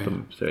aning om, för att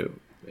de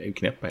är ju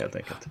knäppa helt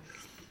enkelt.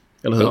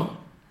 Eller hur? Ja.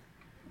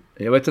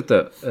 Jag vet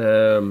inte,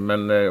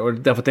 men och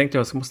därför tänkte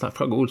jag att jag måste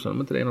fråga Olsson om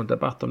inte det är någon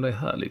debatt om det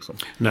här liksom.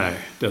 Nej,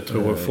 det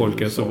tror jag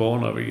folk är så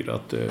vana vid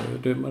att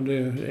det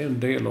är en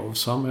del av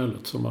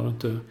samhället som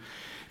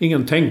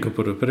ingen tänker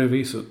på det på det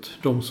viset.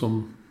 De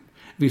som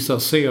vissa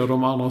ser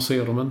dem, andra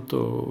ser dem inte,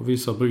 och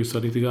vissa bryr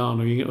sig lite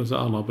grann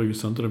och andra bryr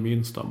sig inte det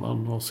minsta.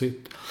 Man har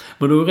sitt.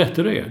 Men du är rätt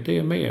i det.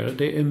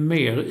 Det är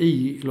mer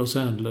i Los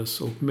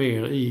Angeles och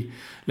mer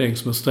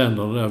längs med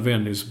stränderna där,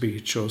 Venice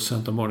Beach och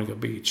Santa Monica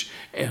Beach,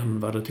 än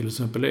vad det till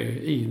exempel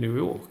är i New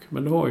York.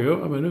 Men det har ju att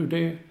göra med nu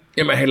det.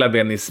 Ja, men hela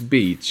Venice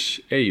Beach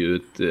är ju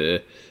ett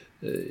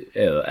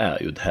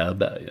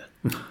härberge.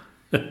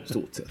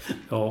 Stort sett.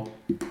 Ja.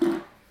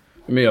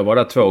 Men jag var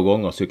där 2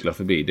 gånger och cyklade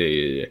förbi. Det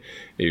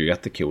är ju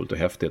jättekult och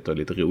häftigt och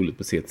lite roligt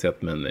på sitt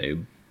sätt, men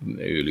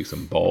är ju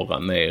liksom bara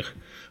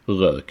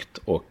nerrökt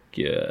och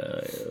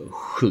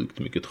sjukt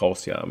mycket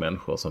trasiga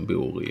människor som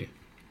bor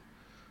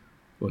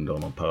under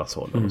någon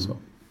parasoll eller så.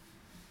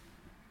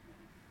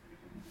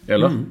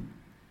 Eller?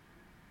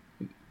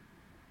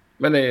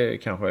 Men det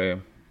kanske är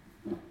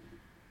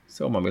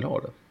så man vill ha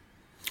det.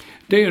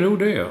 Det är nog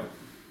det.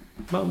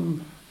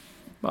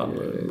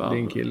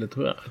 Din kille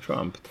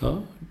Trump.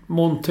 Ja,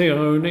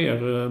 monterar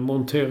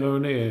ju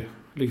ner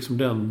liksom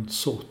den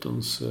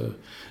sortens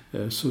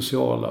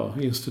sociala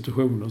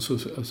institutioner,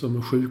 alltså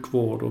med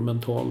sjukvård och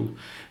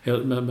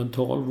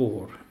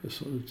mentalvård.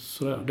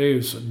 Sådär.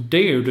 Det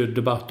är ju det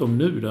debatt om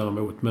nu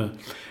däremot,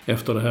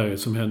 efter det här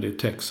som hände i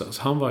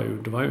Texas.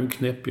 Det var ju en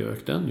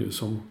knäppjök den ju,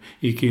 som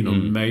gick in och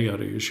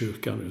mejade i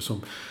kyrkan nu,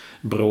 som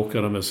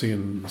bråkade med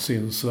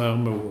sin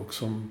svärmor, och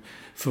som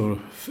för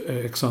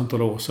x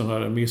antal år sedan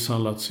hade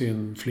misshandlat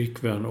sin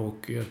flickvän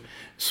och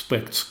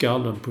spräckt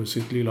skallen på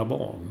sitt lilla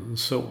barn,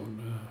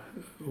 son,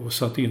 och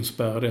satt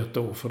inspärrad 1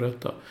 år för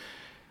detta.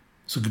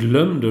 Så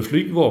glömde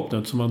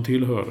flygvapnet, som han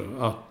tillhörde,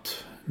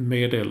 att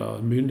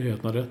meddela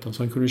myndigheterna detta.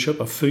 Så han kunde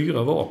köpa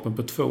 4 vapen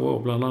på 2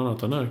 år, bland annat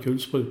den här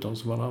kulsprutan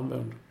som han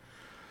använde.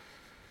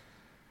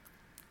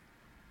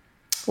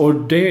 Och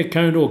det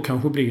kan ju då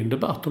kanske bli en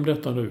debatt om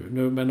detta nu.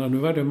 Nu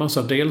var det en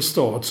massa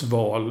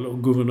delstatsval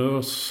och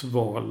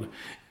guvernörsval,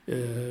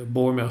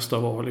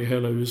 borgmästarval i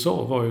hela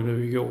USA var ju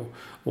nu igår.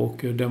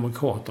 Och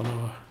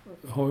demokraterna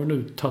har ju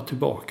nu tagit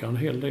tillbaka en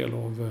hel del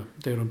av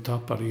det de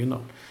tappade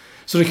innan.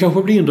 Så det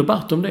kanske blir en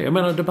debatt om det. Jag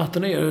menar,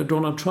 debatten är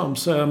Donald Trump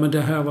säger, men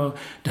det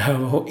här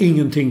har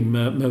ingenting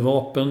med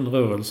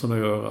vapenrörelsen att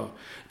göra.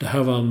 Det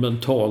här var en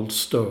mentalt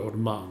störd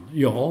man.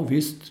 Ja,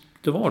 visst,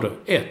 det var det.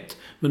 1.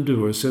 Men du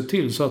har ju sett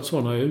till så att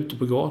sådana är ute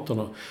på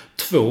gatorna.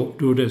 2.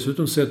 Du har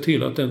dessutom sett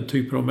till att den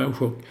typen av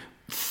människor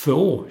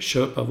får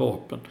köpa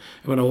vapen.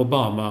 Jag menar,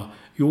 Obama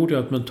gjorde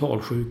att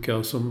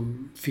mentalsjuka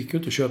som fick ju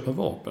inte köpa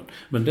vapen.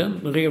 Men den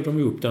rev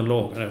de upp, den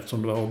lagen,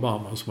 eftersom det var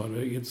Obama som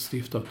hade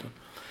instiftat den.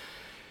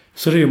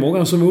 Så det är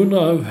många som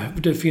undrar,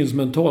 det finns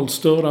mentalt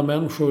störda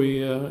människor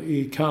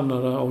i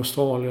Kanada,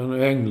 Australien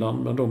och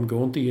England, men de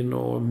går inte in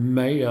och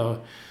mejar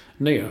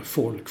ner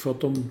folk för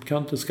att de kan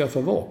inte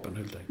skaffa vapen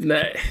helt enkelt.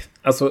 Nej,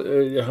 alltså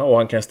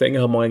han kan stänga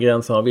hur många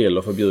gränser han vill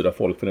och förbjuda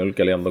folk från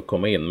olika länder att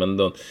komma in, men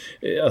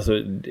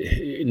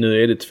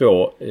nu är det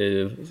 2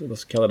 vad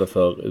ska kalla det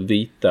för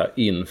vita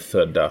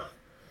infödda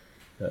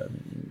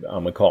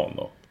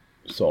amerikaner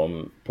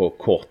som på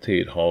kort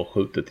tid har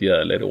skjutit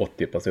ihjäl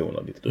 80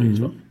 personer lite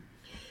drygt,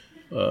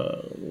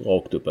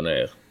 rakt upp och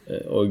ner.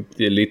 Och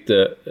det är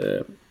lite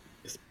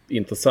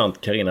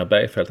intressant. Carina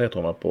Bergfeldt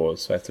heter hon på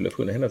Sveriges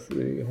Television.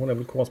 Hon är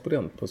väl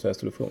korrespondent på Sveriges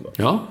Television då?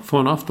 Ja,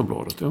 från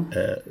Aftonbladet. Ja.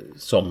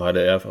 Som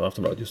hade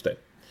Aftonbladet,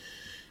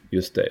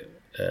 just det.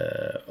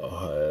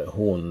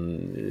 Hon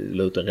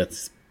la ut en rätt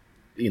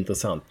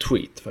intressant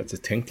tweet.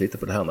 Faktiskt tänkte lite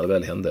på det här när det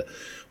väl hände.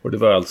 Och det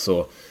var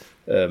alltså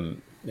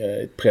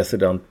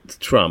president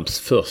Trumps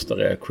första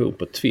reaktion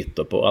på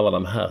Twitter på alla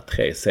de här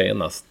 3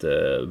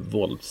 senaste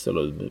vålds-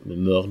 eller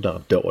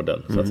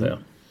mördardåden så att säga.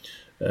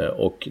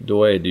 Och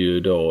då är det ju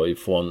då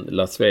ifrån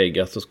Las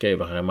Vegas så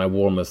skriver han: My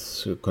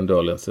warmest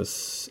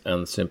condolences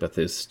and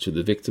sympathies to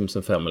the victims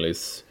and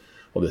families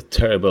of the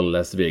terrible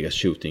Las Vegas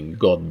shooting.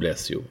 God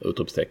bless you!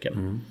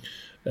 Utropstecken.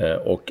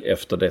 Och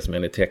efter det som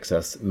hände i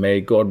Texas: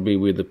 May God be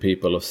with the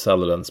people of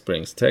Sutherland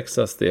Springs,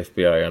 Texas. The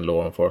FBI and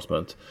law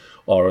enforcement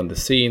are on the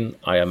scene.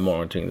 I am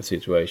monitoring the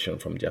situation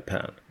from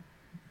Japan.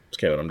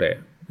 Skriver de det.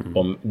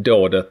 Om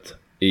dådet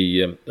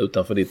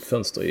utanför ditt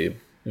fönster i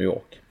New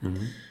York.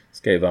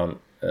 Skrev han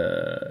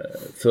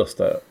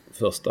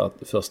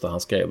första han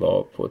skrev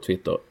var på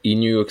Twitter: In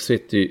New York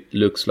City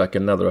looks like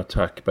another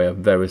attack by a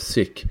very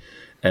sick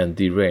and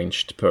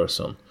deranged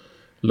person.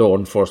 Law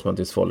enforcement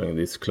is following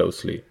this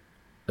closely.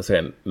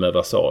 Sen med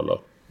versaler: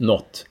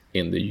 Not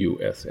in the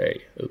USA!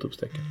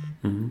 Utropstecken.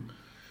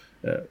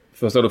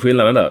 Förstår du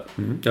skillnaden där?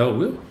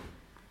 Ja.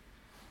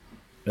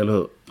 Eller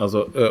hur? Alltså,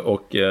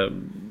 och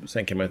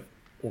sen kan man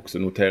också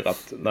notera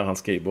att när han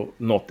skriver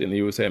Not in the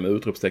USA med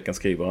utropstecken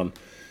skriver han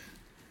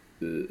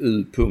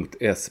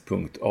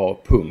U.S.A.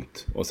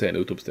 och sen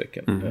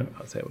utropstecken.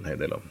 Han säger en hel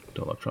del om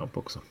Donald Trump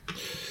också.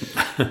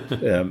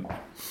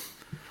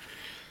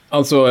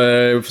 Alltså,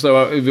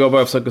 vad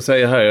jag försöker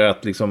säga här är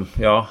att liksom,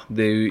 ja,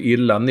 det är ju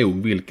illa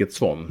nog vilket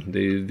som. Det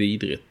är ju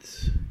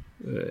vidrigt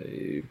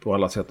på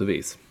alla sätt och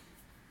vis.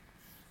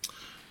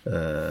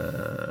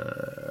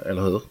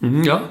 Eller hur?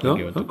 Ja. Det går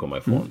ju inte att komma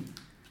ifrån.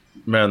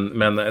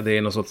 Men det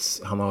är någon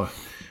sorts, han har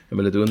en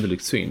väldigt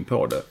underlig syn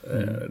på det.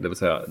 Det vill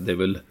säga,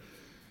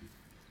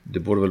 det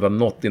borde väl vara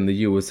not in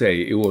the USA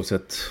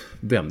oavsett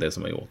vem det är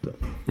som har gjort det.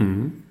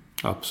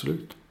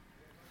 Absolut.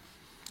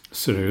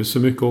 Så det är ju så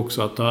mycket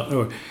också att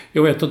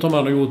jag vet inte om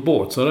han har gjort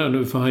bort sig där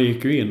nu, för han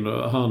gick ju in,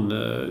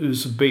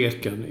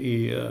 usbeken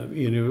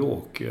i New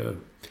York.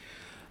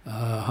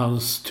 Han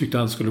tyckte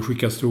han skulle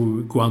skickas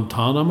till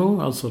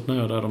Guantanamo, alltså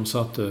där de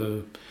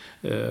satte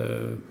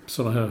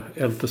sådana här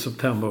 11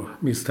 september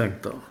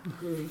misstänkta,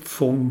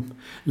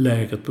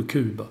 fånglägret på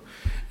Kuba.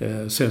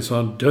 Sen så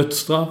har han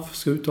dödsstraff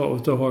ska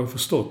uttalas. Det har jag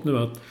förstått nu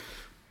att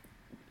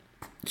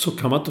så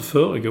kan man inte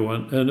föregå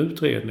en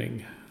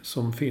utredning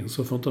som finns,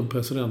 så får inte en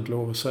president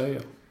lov att säga.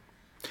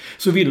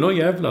 Så vill någon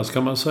jävlas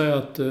kan man säga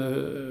att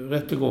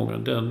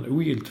rättegången den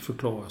ogiltigt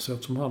förklaras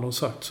eftersom han har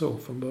sagt så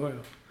från början.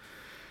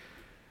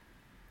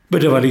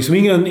 Men det var liksom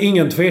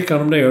ingen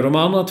tvekan om det. Och de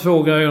andra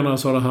 2 grejerna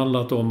så har det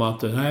handlat om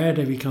att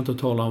vi kan inte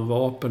tala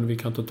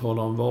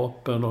om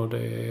vapen, och det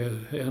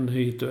är en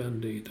hit och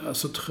en dit. Jag är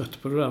så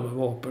trött på det där med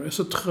vapen. Jag är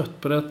så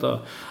trött på detta.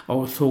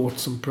 Our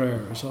thoughts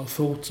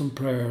and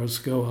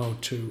prayers go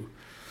out to.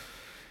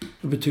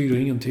 Det betyder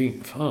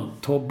ingenting. Fan,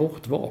 ta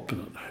bort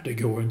vapnen. Det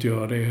går inte att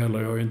göra det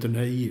heller. Jag är inte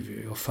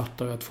naiv. Jag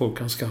fattar att folk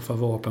kan skaffa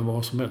vapen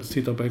var som helst.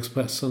 Titta på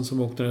Expressen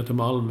som åkte ner till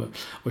Malmö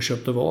och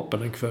köpte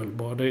vapen en kväll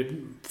bara.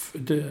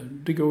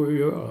 Det går ju att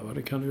göra.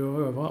 Det kan du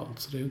göra överallt.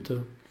 Så det är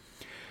inte...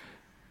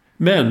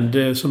 Men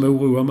det som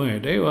oroar mig,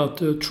 det är ju att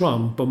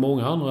Trump och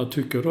många andra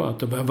tycker då att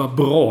det var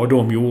bra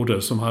de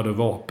gjorde som hade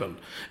vapen.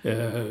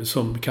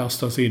 Som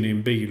kastas in i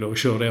en bil och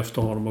körde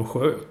efter honom och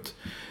sköt.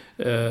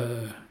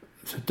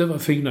 Det var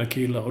fina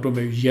killar och de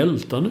är ju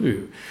hjältar nu.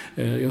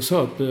 Jag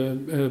sa att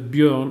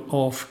Björn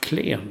af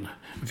Kleen,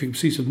 jag fick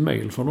precis ett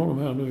mejl från honom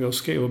här nu. Jag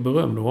skrev och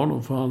berömde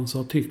honom för hans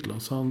artiklar,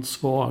 så han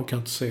svarar, kan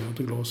inte se, jag har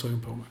inte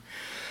glasögon på mig.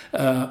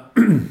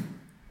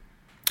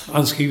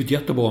 Han skrivit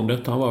jättebra om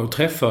detta. Han var och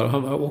träffade,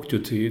 han åkte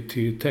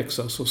till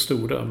Texas och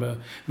stod där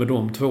med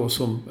de 2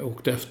 som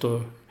åkte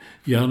efter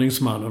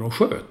gärningsmannen och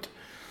sköt.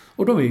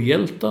 Och de är ju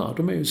hjältar.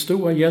 De är ju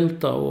stora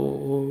hjältar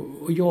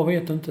och jag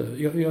vet inte.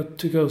 Jag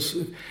tycker,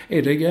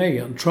 är det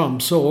grejen?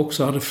 Trump sa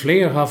också, hade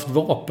fler haft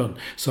vapen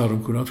så hade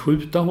de kunnat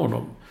skjuta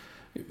honom.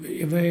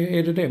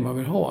 Är det man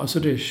vill ha? Alltså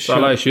så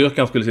alla i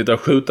kyrkan skulle sitta och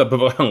skjuta på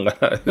varandra?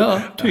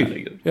 Ja, typ.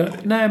 Ja,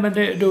 nej, men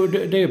det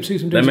är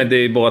precis som det. Nej, men det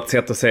är bara ett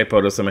sätt att se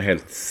på det som är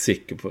helt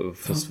sick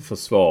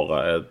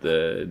försvara.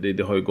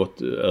 Det har ju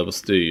gått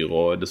överstyr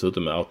och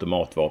dessutom med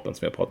automatvapen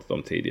som jag pratat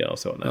om tidigare och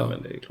så. Nej,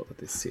 men det är klart att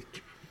det är sick.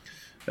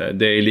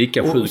 Det är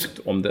lika sjukt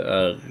om det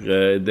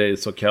är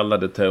så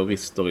kallade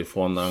terrorister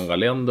ifrån andra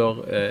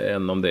länder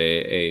än om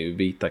det är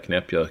vita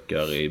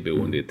knäppjökar i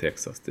boende i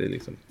Texas. Det är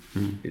liksom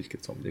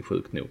vilket som, det är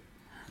sjukt nog.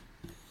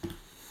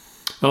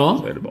 Ja.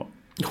 Så är det bara.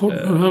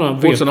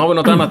 Och sen har vi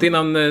något annat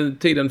innan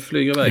tiden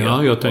flyger iväg.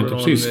 Ja, jag tänkte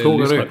precis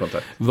fråga dig.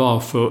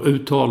 Varför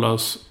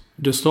uttalas,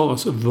 det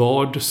stavas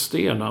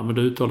Vadstena men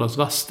det uttalas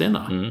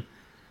Vadstena?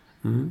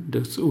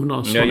 Det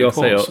undrar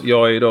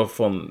jag är då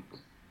från...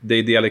 Det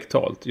är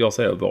dialektalt. Jag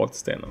säger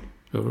Vadstena.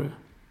 Gör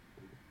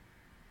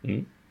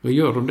det? Vad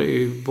gör de det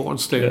i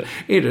Vadstena?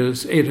 Är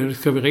det,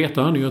 ska vi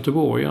reta han i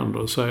Göteborg igen då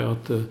och säga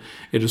att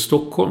är det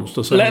Stockholms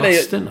då säger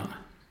Vadstena?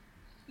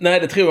 Nej,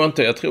 det tror jag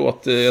inte. Jag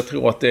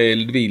tror att det är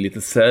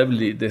lite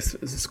sävligt. Det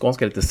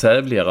skånska är lite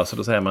sävligare, så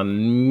då säger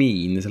man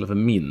min istället för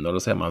min, och då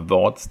säger man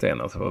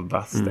Vadstena, så var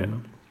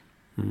Vadstena.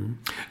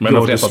 Men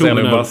de flesta säger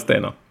nog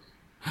Vadstena.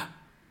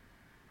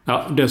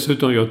 Ja,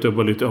 dessutom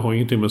Göteborg har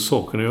ingenting med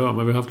saken att göra,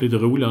 men vi har haft lite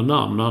roliga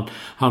namn.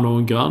 Han har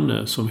en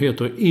granne som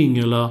heter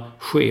Ingela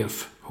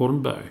Chef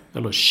Holmberg.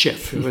 Eller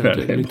Chef, jag vet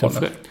inte, lite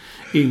fräckt.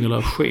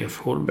 Ingela Chef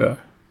Holmberg. Ja.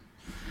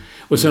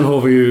 Och sen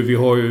har vi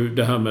har ju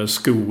det här med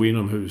skor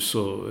inomhus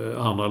och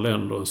andra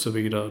länder och så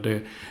vidare.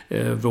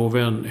 Vår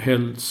vän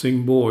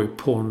Helsingborg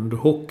Pond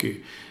Hockey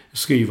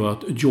skriver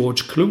att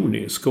George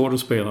Clooney,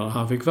 skådespelaren,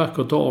 han fick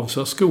vackert av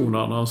sig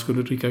skorna när han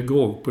skulle dricka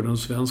grogg på den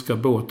svenska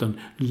båten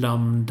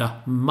Lambda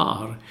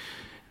Mar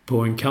på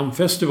en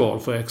campfestival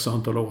för x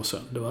antal år sedan.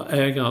 Det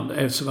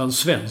var en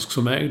svensk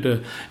som ägde,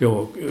 jag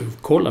har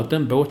kollat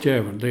den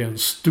båtjäveln, det är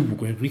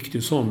en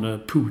riktig sån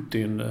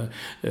Putin,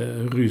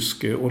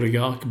 rysk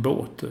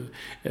oligarkbåt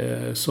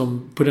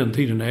som på den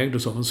tiden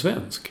ägdes av en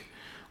svensk.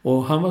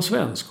 Och han var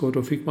svensk och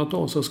då fick man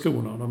ta sig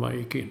skorna när man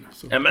gick in.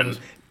 Så, ja, men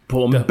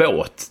på en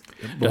båt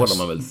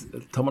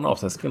tar man av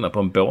sig skorna på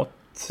en båt.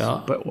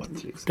 Ja,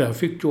 liksom. Där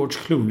fick George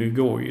Clooney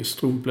gå i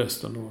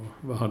strumplästen och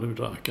vad hade vi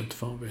drack, inte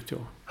fan vet jag.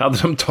 Hade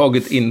de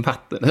tagit in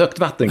vatten? Högt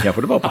vatten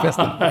kanske det var på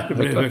festen? Det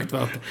blev högt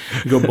vatten.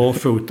 Gå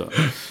barfota.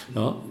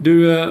 Ja.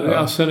 Du,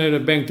 sen är det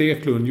Bengt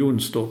Eklund,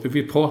 Jonstorp.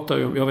 Vi pratar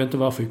ju om, jag vet inte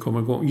varför vi kommer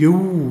igång.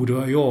 Jo, det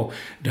var jag.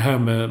 Det här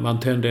med man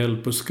tände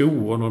eld på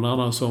skor och någon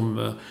annan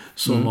som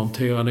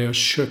monterar ner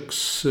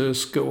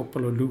köksskåp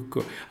eller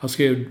luckor. Han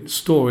skrev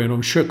storyn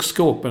om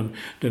köksskåpen.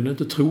 Den är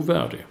inte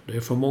trovärdig. Det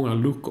är för många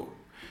luckor.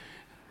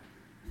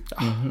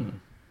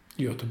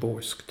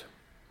 Göteborgskt.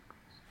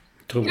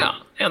 Tror jag.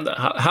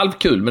 Ja,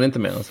 halvkul men inte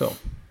mer än så.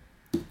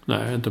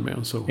 Nej, inte mer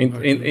än så.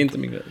 Inte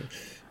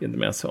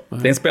mer än så. Nej.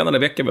 Det är en spännande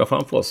vecka vi har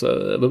framför oss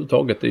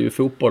överhuvudtaget. Det är ju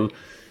fotboll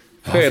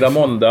fredag,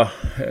 måndag.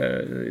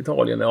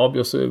 Italien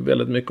avgörs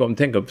väldigt mycket om.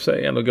 Tänk på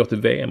sig ändå gå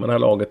till VM med det här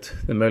laget.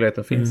 Den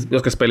möjligheten finns.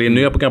 Jag ska spela in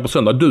nya program på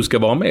söndag. Du ska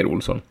vara med,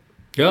 Olsson.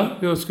 Ja,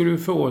 jag skulle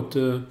få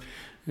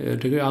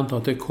jag antar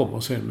att det kommer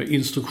sen med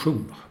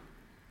instruktioner.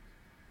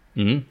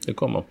 Det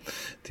kommer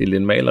till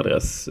din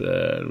mailadress.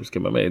 Du ska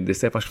vara med. Det är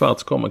Stefan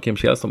Schwarz kommer, Kim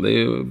Källström.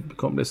 Det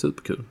kommer bli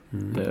superkul.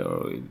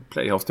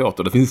 Playhouse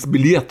Teater. Det finns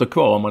biljetter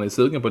kvar om man är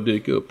sugen på att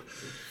dyka upp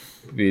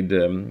vid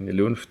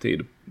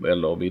lunchtid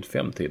eller vid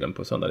 5-tiden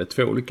på söndag. Det är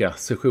 2 olika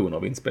sessioner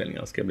av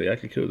inspelningar. Det ska bli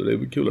jäkligt kul. Och det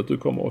är kul att du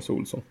kommer också,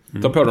 Olsson.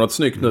 Ta på dig något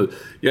snyggt nu.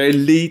 Jag är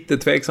lite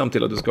tveksam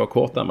till att du ska ha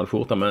kortärmad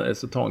skjorta, men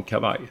så ta en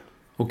kavaj.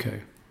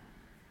 Okej.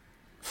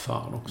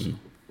 Fan också.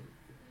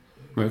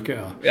 Okay,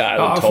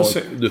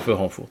 du får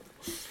ha en skjorta.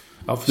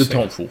 Du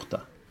tar en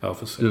skjorta.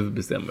 Du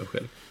bestämmer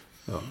själv.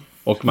 Ja.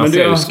 Och man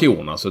ser ju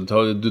skorna, så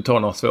du tar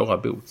några svåra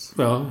boots.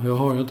 Ja, jag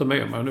har ju inte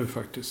med mig nu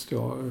faktiskt.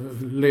 Jag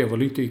lever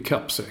lite i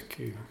kappsäck.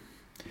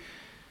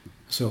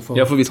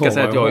 Jag får vi ska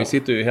säga att jag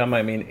sitter ju hemma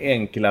i min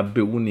enkla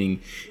boning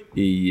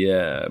i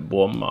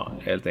Bromma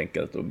helt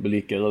enkelt och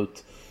blickar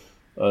ut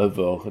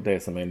över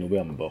det som är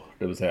november.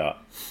 Det vill säga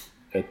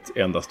ett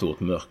enda stort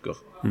mörker.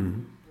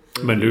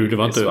 Men du, det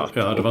var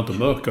inte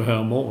mörker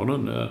här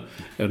morgonen.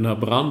 Den här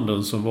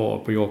branden som var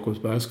på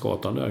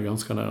Jakobsbergsgatan där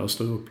ganska nära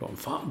Stureplan.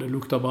 Fan, det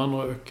luktar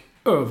brandrök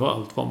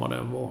överallt var man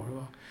än var.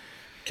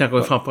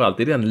 Kanske framförallt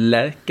i den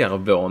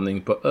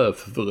läkarvåning på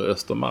Övre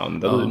Östermalm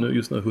där du nu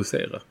just nu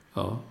huserar.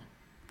 Ja.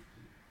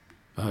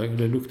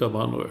 Det luktar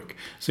brandrök.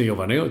 Sen jag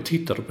var nere och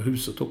tittade på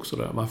huset också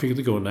där. Man fick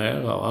inte gå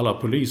nära och alla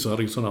poliser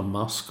hade sådana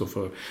masker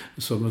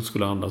som inte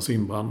skulle andas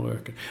in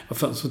brandröken.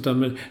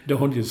 Men det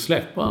har inte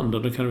släppt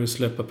branden, då kan vi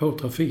släppa på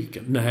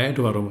trafiken. Nej,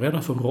 då var de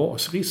rädda för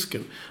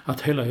rasrisken.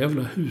 Att hela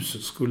jävla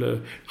huset skulle,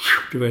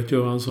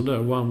 göra en sån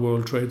där One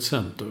World Trade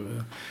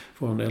Center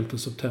från 11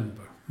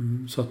 september.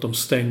 Så att de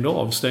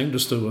stängde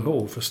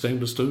Sturehof,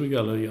 stängde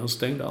Sturegallerian,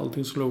 stängde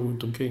allting som låg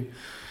runt omkring.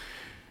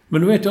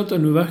 Men nu vet jag inte,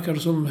 nu verkar det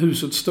som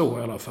huset står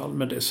i alla fall.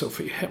 Men det såg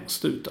för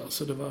hemskt ut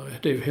alltså.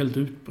 Det är ju helt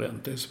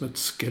utbränt. Det är som ett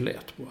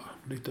skelett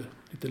bara.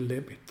 Lite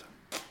läbbigt.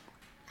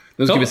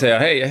 Nu ska vi säga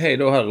hej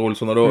då här,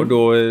 Olsson. Och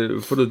då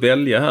får du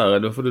välja här.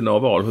 Då får du några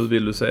val. Hur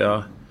vill du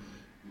säga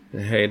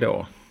hej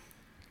då?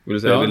 Vill du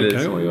säga, det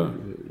kan jag göra.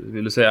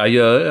 Vill du säga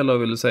adjö eller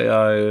vill du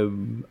säga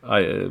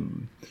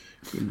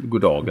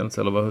goddagens?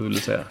 Eller vad vill du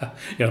säga?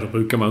 Ja, då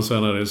brukar man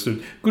säga när det är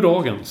slut.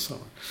 Goddagens.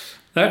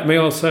 Nej, men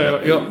jag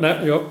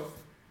säger...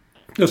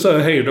 Jag säger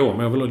hej då, men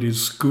jag vill ha din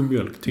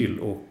skummjölk till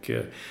och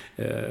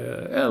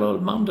eller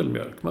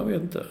mandelmjölk, man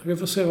vet inte. Vi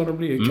får se vad det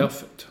blir i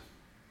kaffet.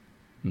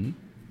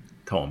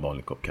 Ta en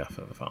vanlig kopp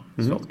kaffe, vad fan.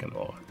 Svårt kan det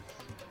vara.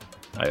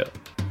 Adjö.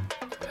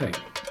 Hej.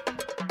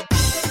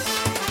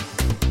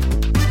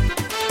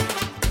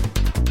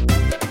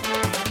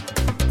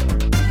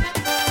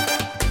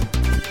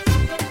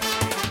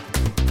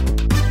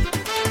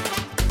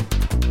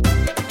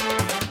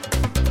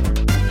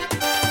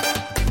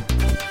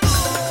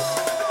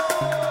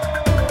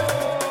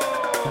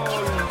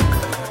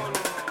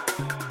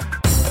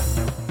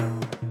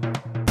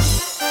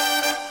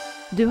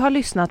 Du har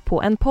lyssnat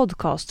på en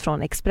podcast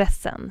från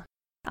Expressen.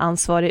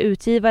 Ansvarig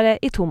utgivare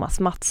är Thomas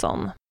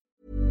Mattsson.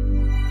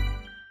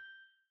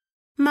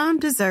 Mom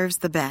deserves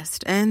the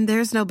best, and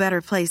there's no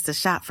better place to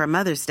shop for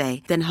Mother's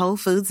Day than Whole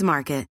Foods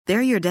Market.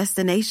 They're your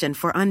destination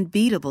for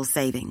unbeatable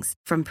savings,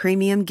 from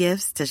premium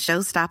gifts to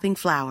show-stopping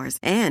flowers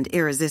and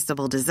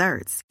irresistible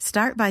desserts.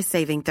 Start by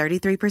saving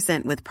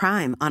 33% with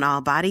Prime on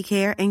all body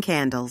care and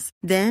candles.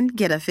 Then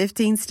get a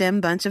 15-stem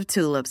bunch of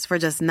tulips for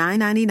just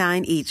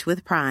 $9.99 each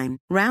with Prime.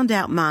 Round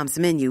out Mom's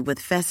menu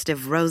with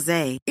festive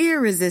rosé,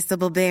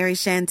 irresistible berry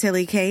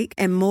chantilly cake,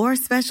 and more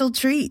special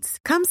treats.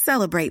 Come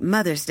celebrate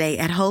Mother's Day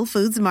at Whole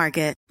Foods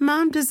Market.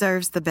 Mom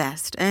deserves the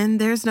best, and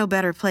there's no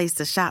better place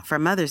to shop for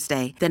Mother's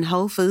Day than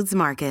Whole Foods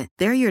Market.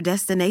 They're your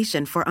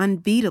destination for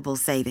unbeatable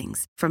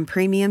savings, from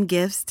premium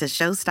gifts to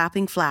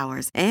show-stopping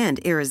flowers and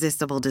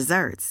irresistible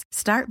desserts.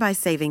 Start by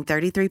saving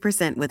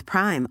 33% with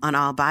Prime on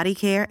all body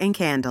care and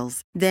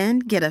candles. Then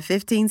get a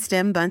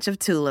 15-stem bunch of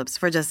tulips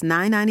for just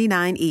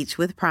 $9.99 each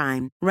with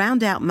Prime.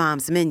 Round out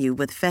Mom's menu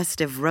with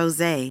festive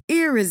rosé,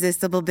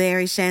 irresistible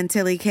berry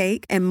chantilly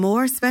cake, and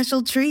more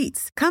special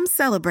treats. Come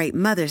celebrate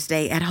Mother's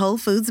Day at Whole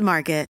Foods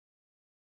Market.